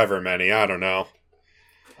however many, I don't know.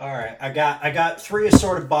 All right, I got 3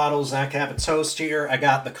 assorted bottles, and I can have a toast here. I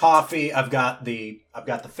got the coffee, I've got the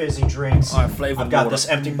fizzy drinks, I've got this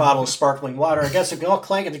empty bottle of sparkling water. I guess we can all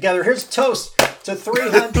clank it together. Here's a toast to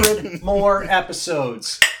 300 more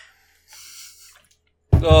episodes.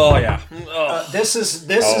 Oh yeah. This is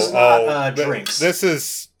not drinks. This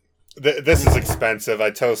is expensive. I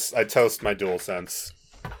toast my DualSense.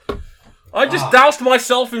 I just doused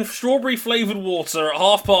myself in strawberry flavoured water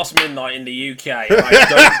at midnight in the UK.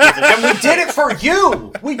 And we did it for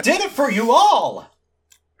you. We did it for you all.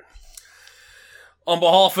 On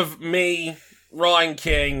behalf of me, Ryan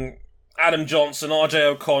King, Adam Johnson, RJ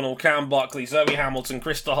O'Connell, Cam Buckley, Zoe Hamilton,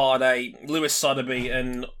 Krista Harday, Lewis Sotheby,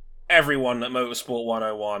 and everyone at Motorsport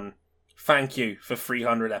 101, thank you for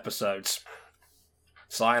 300 episodes.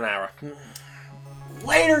 Sayonara.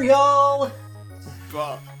 Later, y'all!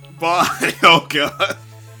 Bye. Oh, God.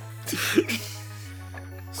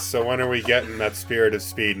 So when are we getting that Spirit of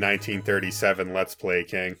Speed 1937 Let's Play,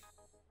 King?